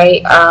States,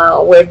 right?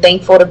 We're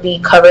thankful to be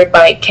covered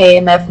by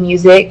KMF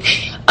Music,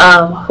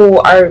 who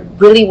are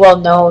really well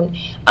known.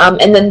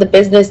 And then the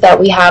business that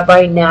we have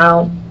right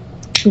now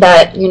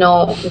that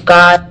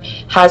God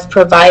has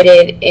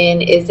provided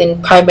in is in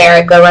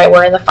Primerica, right?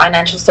 We're in the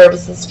financial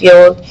services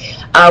field.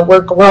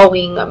 We're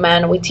growing,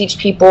 man. We teach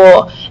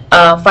people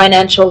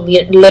financial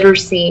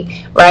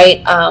literacy,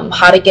 right?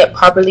 How to get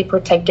properly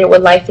protected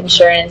with life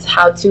insurance,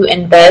 how to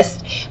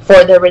invest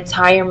for their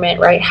retirement,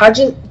 right? How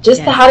to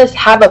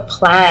have a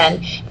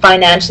plan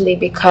financially,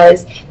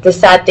 because the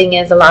sad thing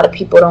is a lot of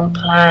people don't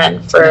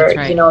plan for,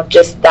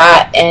 just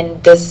that.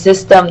 And the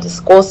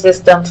school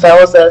system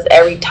fails us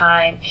every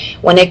time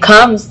when it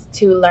comes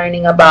to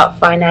learning about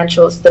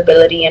financial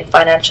stability and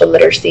financial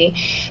literacy.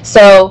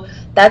 So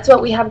that's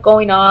what we have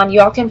going on.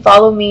 Y'all can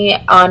follow me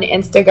on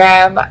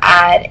Instagram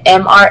at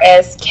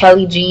MRS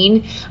Kelly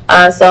Jean.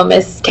 So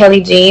Miss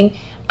Kelly Jean.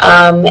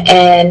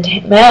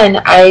 And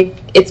man,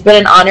 it's been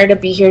an honor to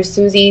be here,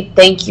 Susie.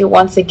 Thank you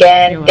once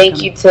again.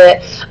 Thank you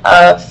to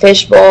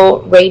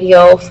Fishbowl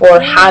Radio for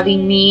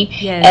having me.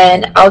 Yes.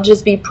 And I'll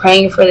just be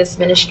praying for this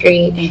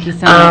ministry. Thank you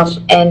so much.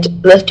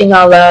 And lifting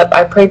all up.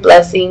 I pray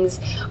blessings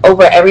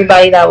over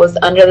everybody that was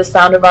under the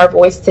sound of our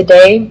voice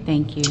today.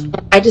 Thank you.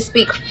 I just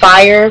speak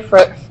fire of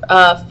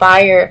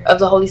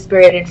the Holy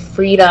Spirit and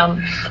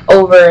freedom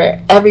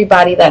over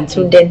everybody that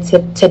tuned in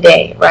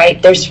today, right?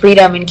 There's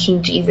freedom in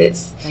King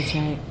Jesus. That's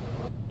right.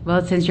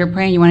 Well, since you're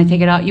praying, you want to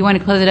take it out. You want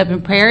to close it up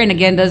in prayer. And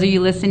again, those of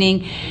you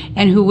listening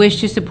and who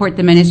wish to support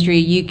the ministry,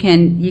 you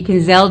can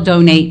Zelle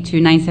donate to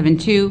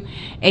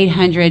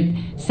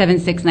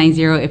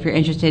 972-800-7690 if you're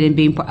interested in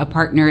being a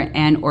partner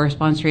and or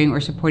sponsoring or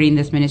supporting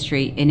this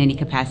ministry in any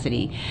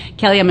capacity.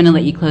 Kelly, I'm going to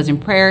let you close in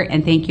prayer,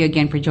 and thank you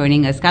again for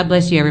joining us. God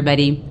bless you,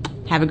 everybody.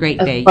 Have a great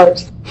day. Of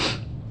course.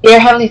 Dear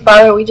Heavenly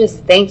Father, we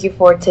just thank you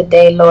for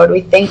today, Lord.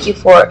 We thank you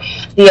for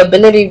the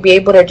ability to be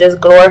able to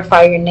just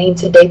glorify your name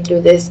today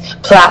through this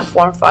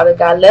platform, Father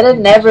God. Let it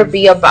never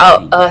be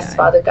about us,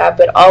 Father God,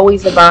 but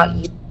always about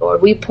you, Lord.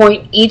 We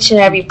point each and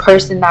every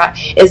person that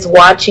is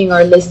watching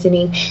or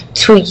listening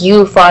to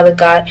you, Father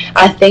God.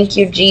 I thank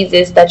you,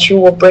 Jesus, that you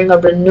will bring a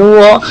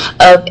renewal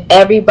of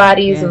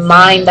everybody's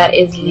mind that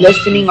is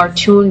listening or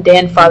tuned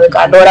in, Father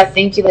God. Lord, I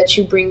thank you that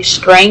you bring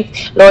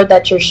strength, Lord,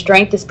 that your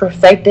strength is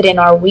perfected in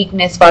our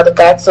weakness, Father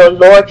God. So,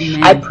 Lord,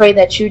 I pray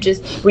that you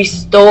just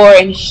restore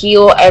and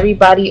heal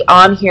everybody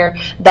on here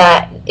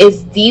that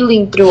is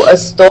dealing through a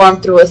storm,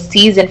 through a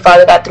season,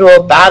 Father God, through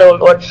a battle,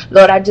 Lord.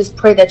 Lord, I just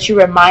pray that you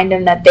remind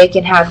them that they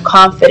can have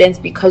confidence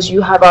because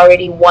you have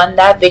already won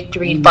that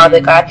victory, Father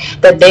God,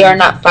 that they are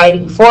not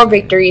fighting for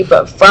victory,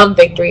 but from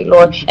victory,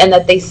 Lord, and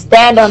that they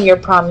stand on your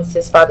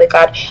promises, Father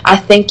God. I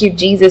thank you,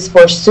 Jesus,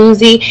 for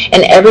Susie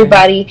and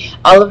everybody,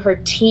 all of her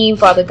team,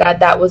 Father God,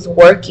 that was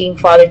working,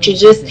 Father, to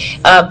just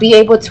be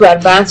able to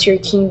advance your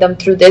kingdom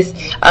through this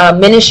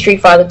ministry,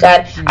 Father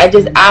God. I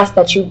just ask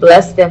that you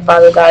bless them,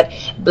 Father God.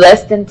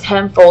 Bless them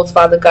tenfold,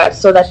 Father God,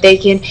 so that they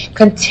can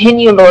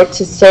continue, Lord,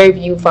 to serve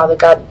you, Father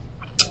God.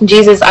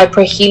 Jesus, I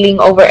pray healing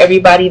over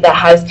everybody that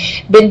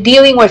has been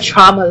dealing with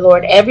trauma,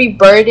 Lord. Every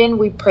burden,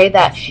 we pray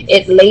that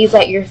it lays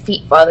at your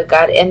feet, Father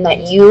God, and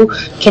that you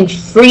can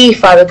free,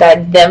 Father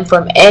God, them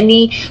from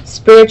any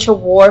spiritual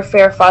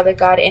warfare, Father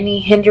God, any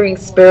hindering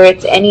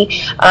spirits,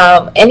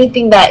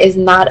 anything that is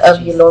not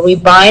of you, Lord. We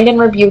bind and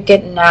rebuke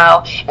it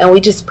now, and we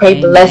just pray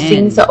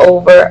blessings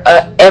over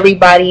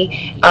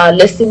everybody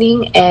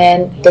listening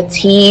and the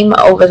team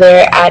over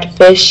there at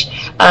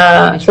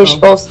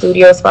Fishbowl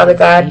Studios, Father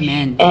God,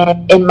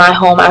 and in my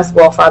home as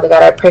well, Father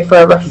God. I pray for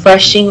a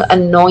refreshing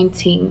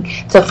anointing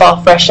to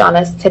fall fresh on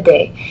us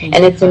today.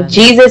 And it's in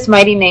Jesus'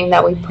 mighty name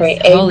that we pray.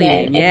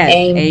 Amen. Yes.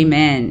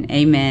 Amen.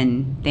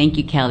 Amen. Thank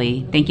you,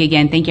 Kelly. Thank you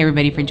again. Thank you,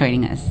 everybody, for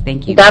joining us.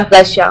 Thank you. God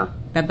bless y'all.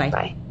 Bye-bye.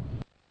 Bye.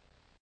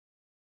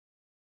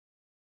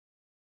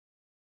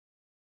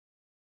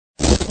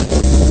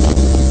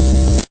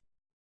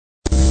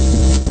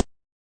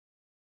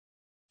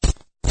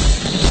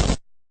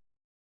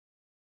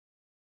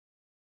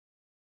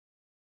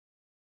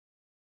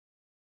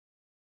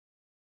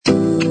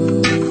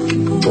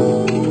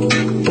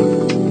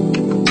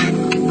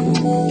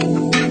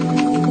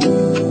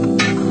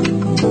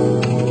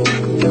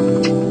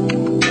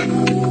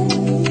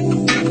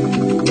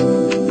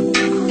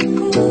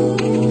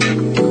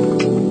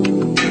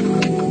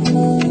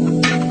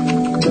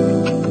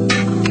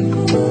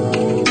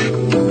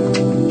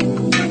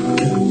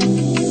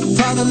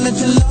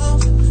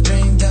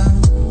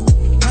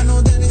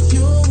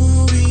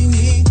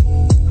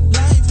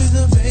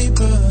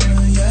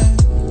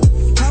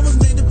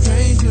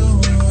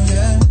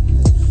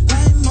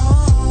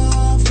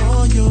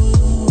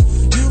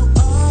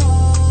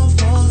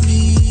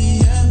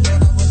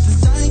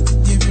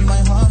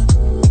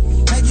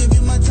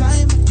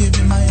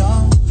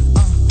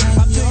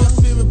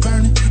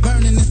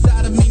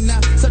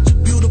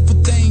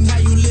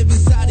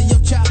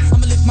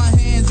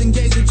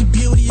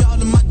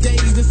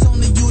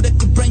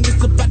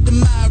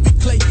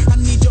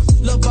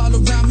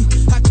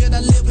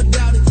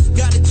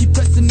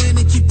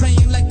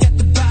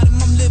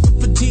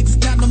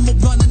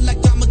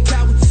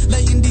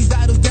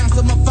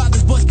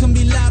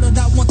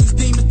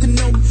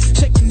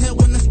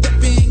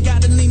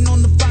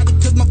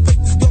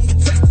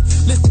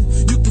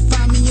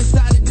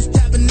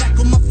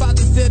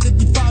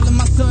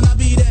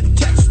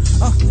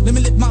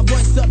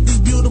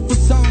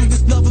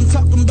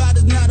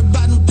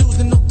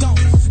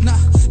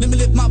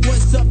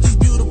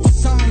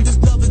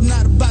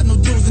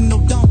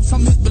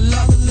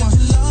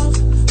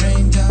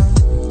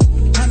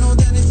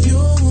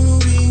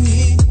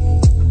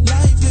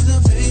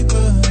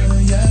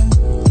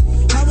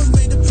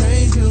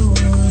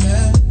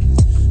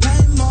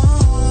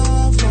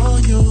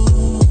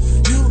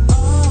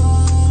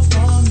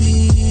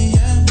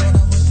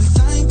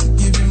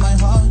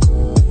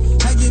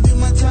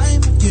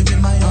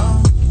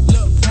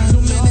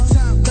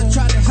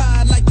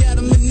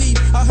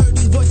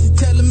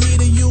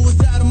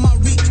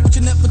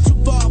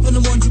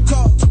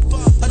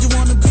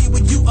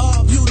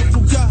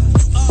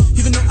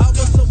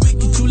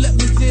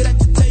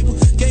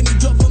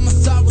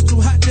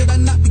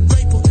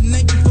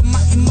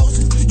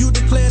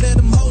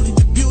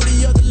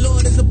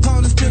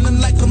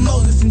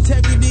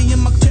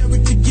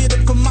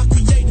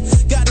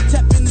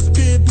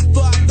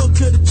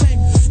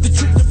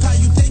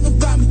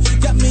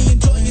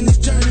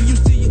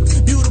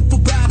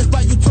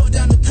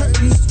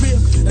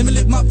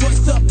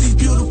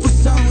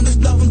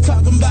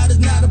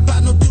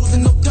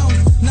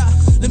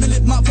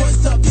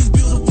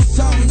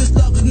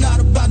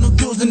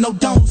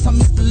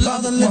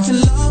 gonna let your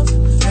love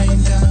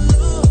rain down.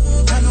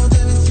 I know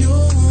that it's you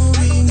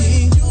we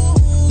need.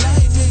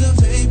 Life is a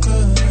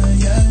vapor,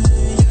 yeah.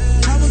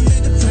 I was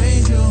made to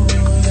praise you,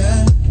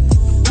 yeah.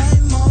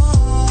 I'm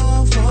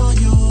all for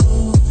you,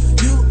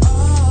 you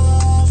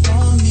all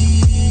for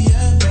me,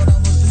 yeah. Lord, I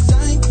was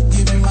designed to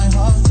give you my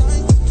heart.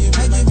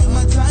 I give you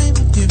my time,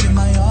 give you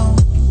my all.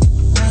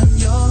 I'm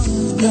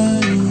yours,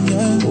 yeah.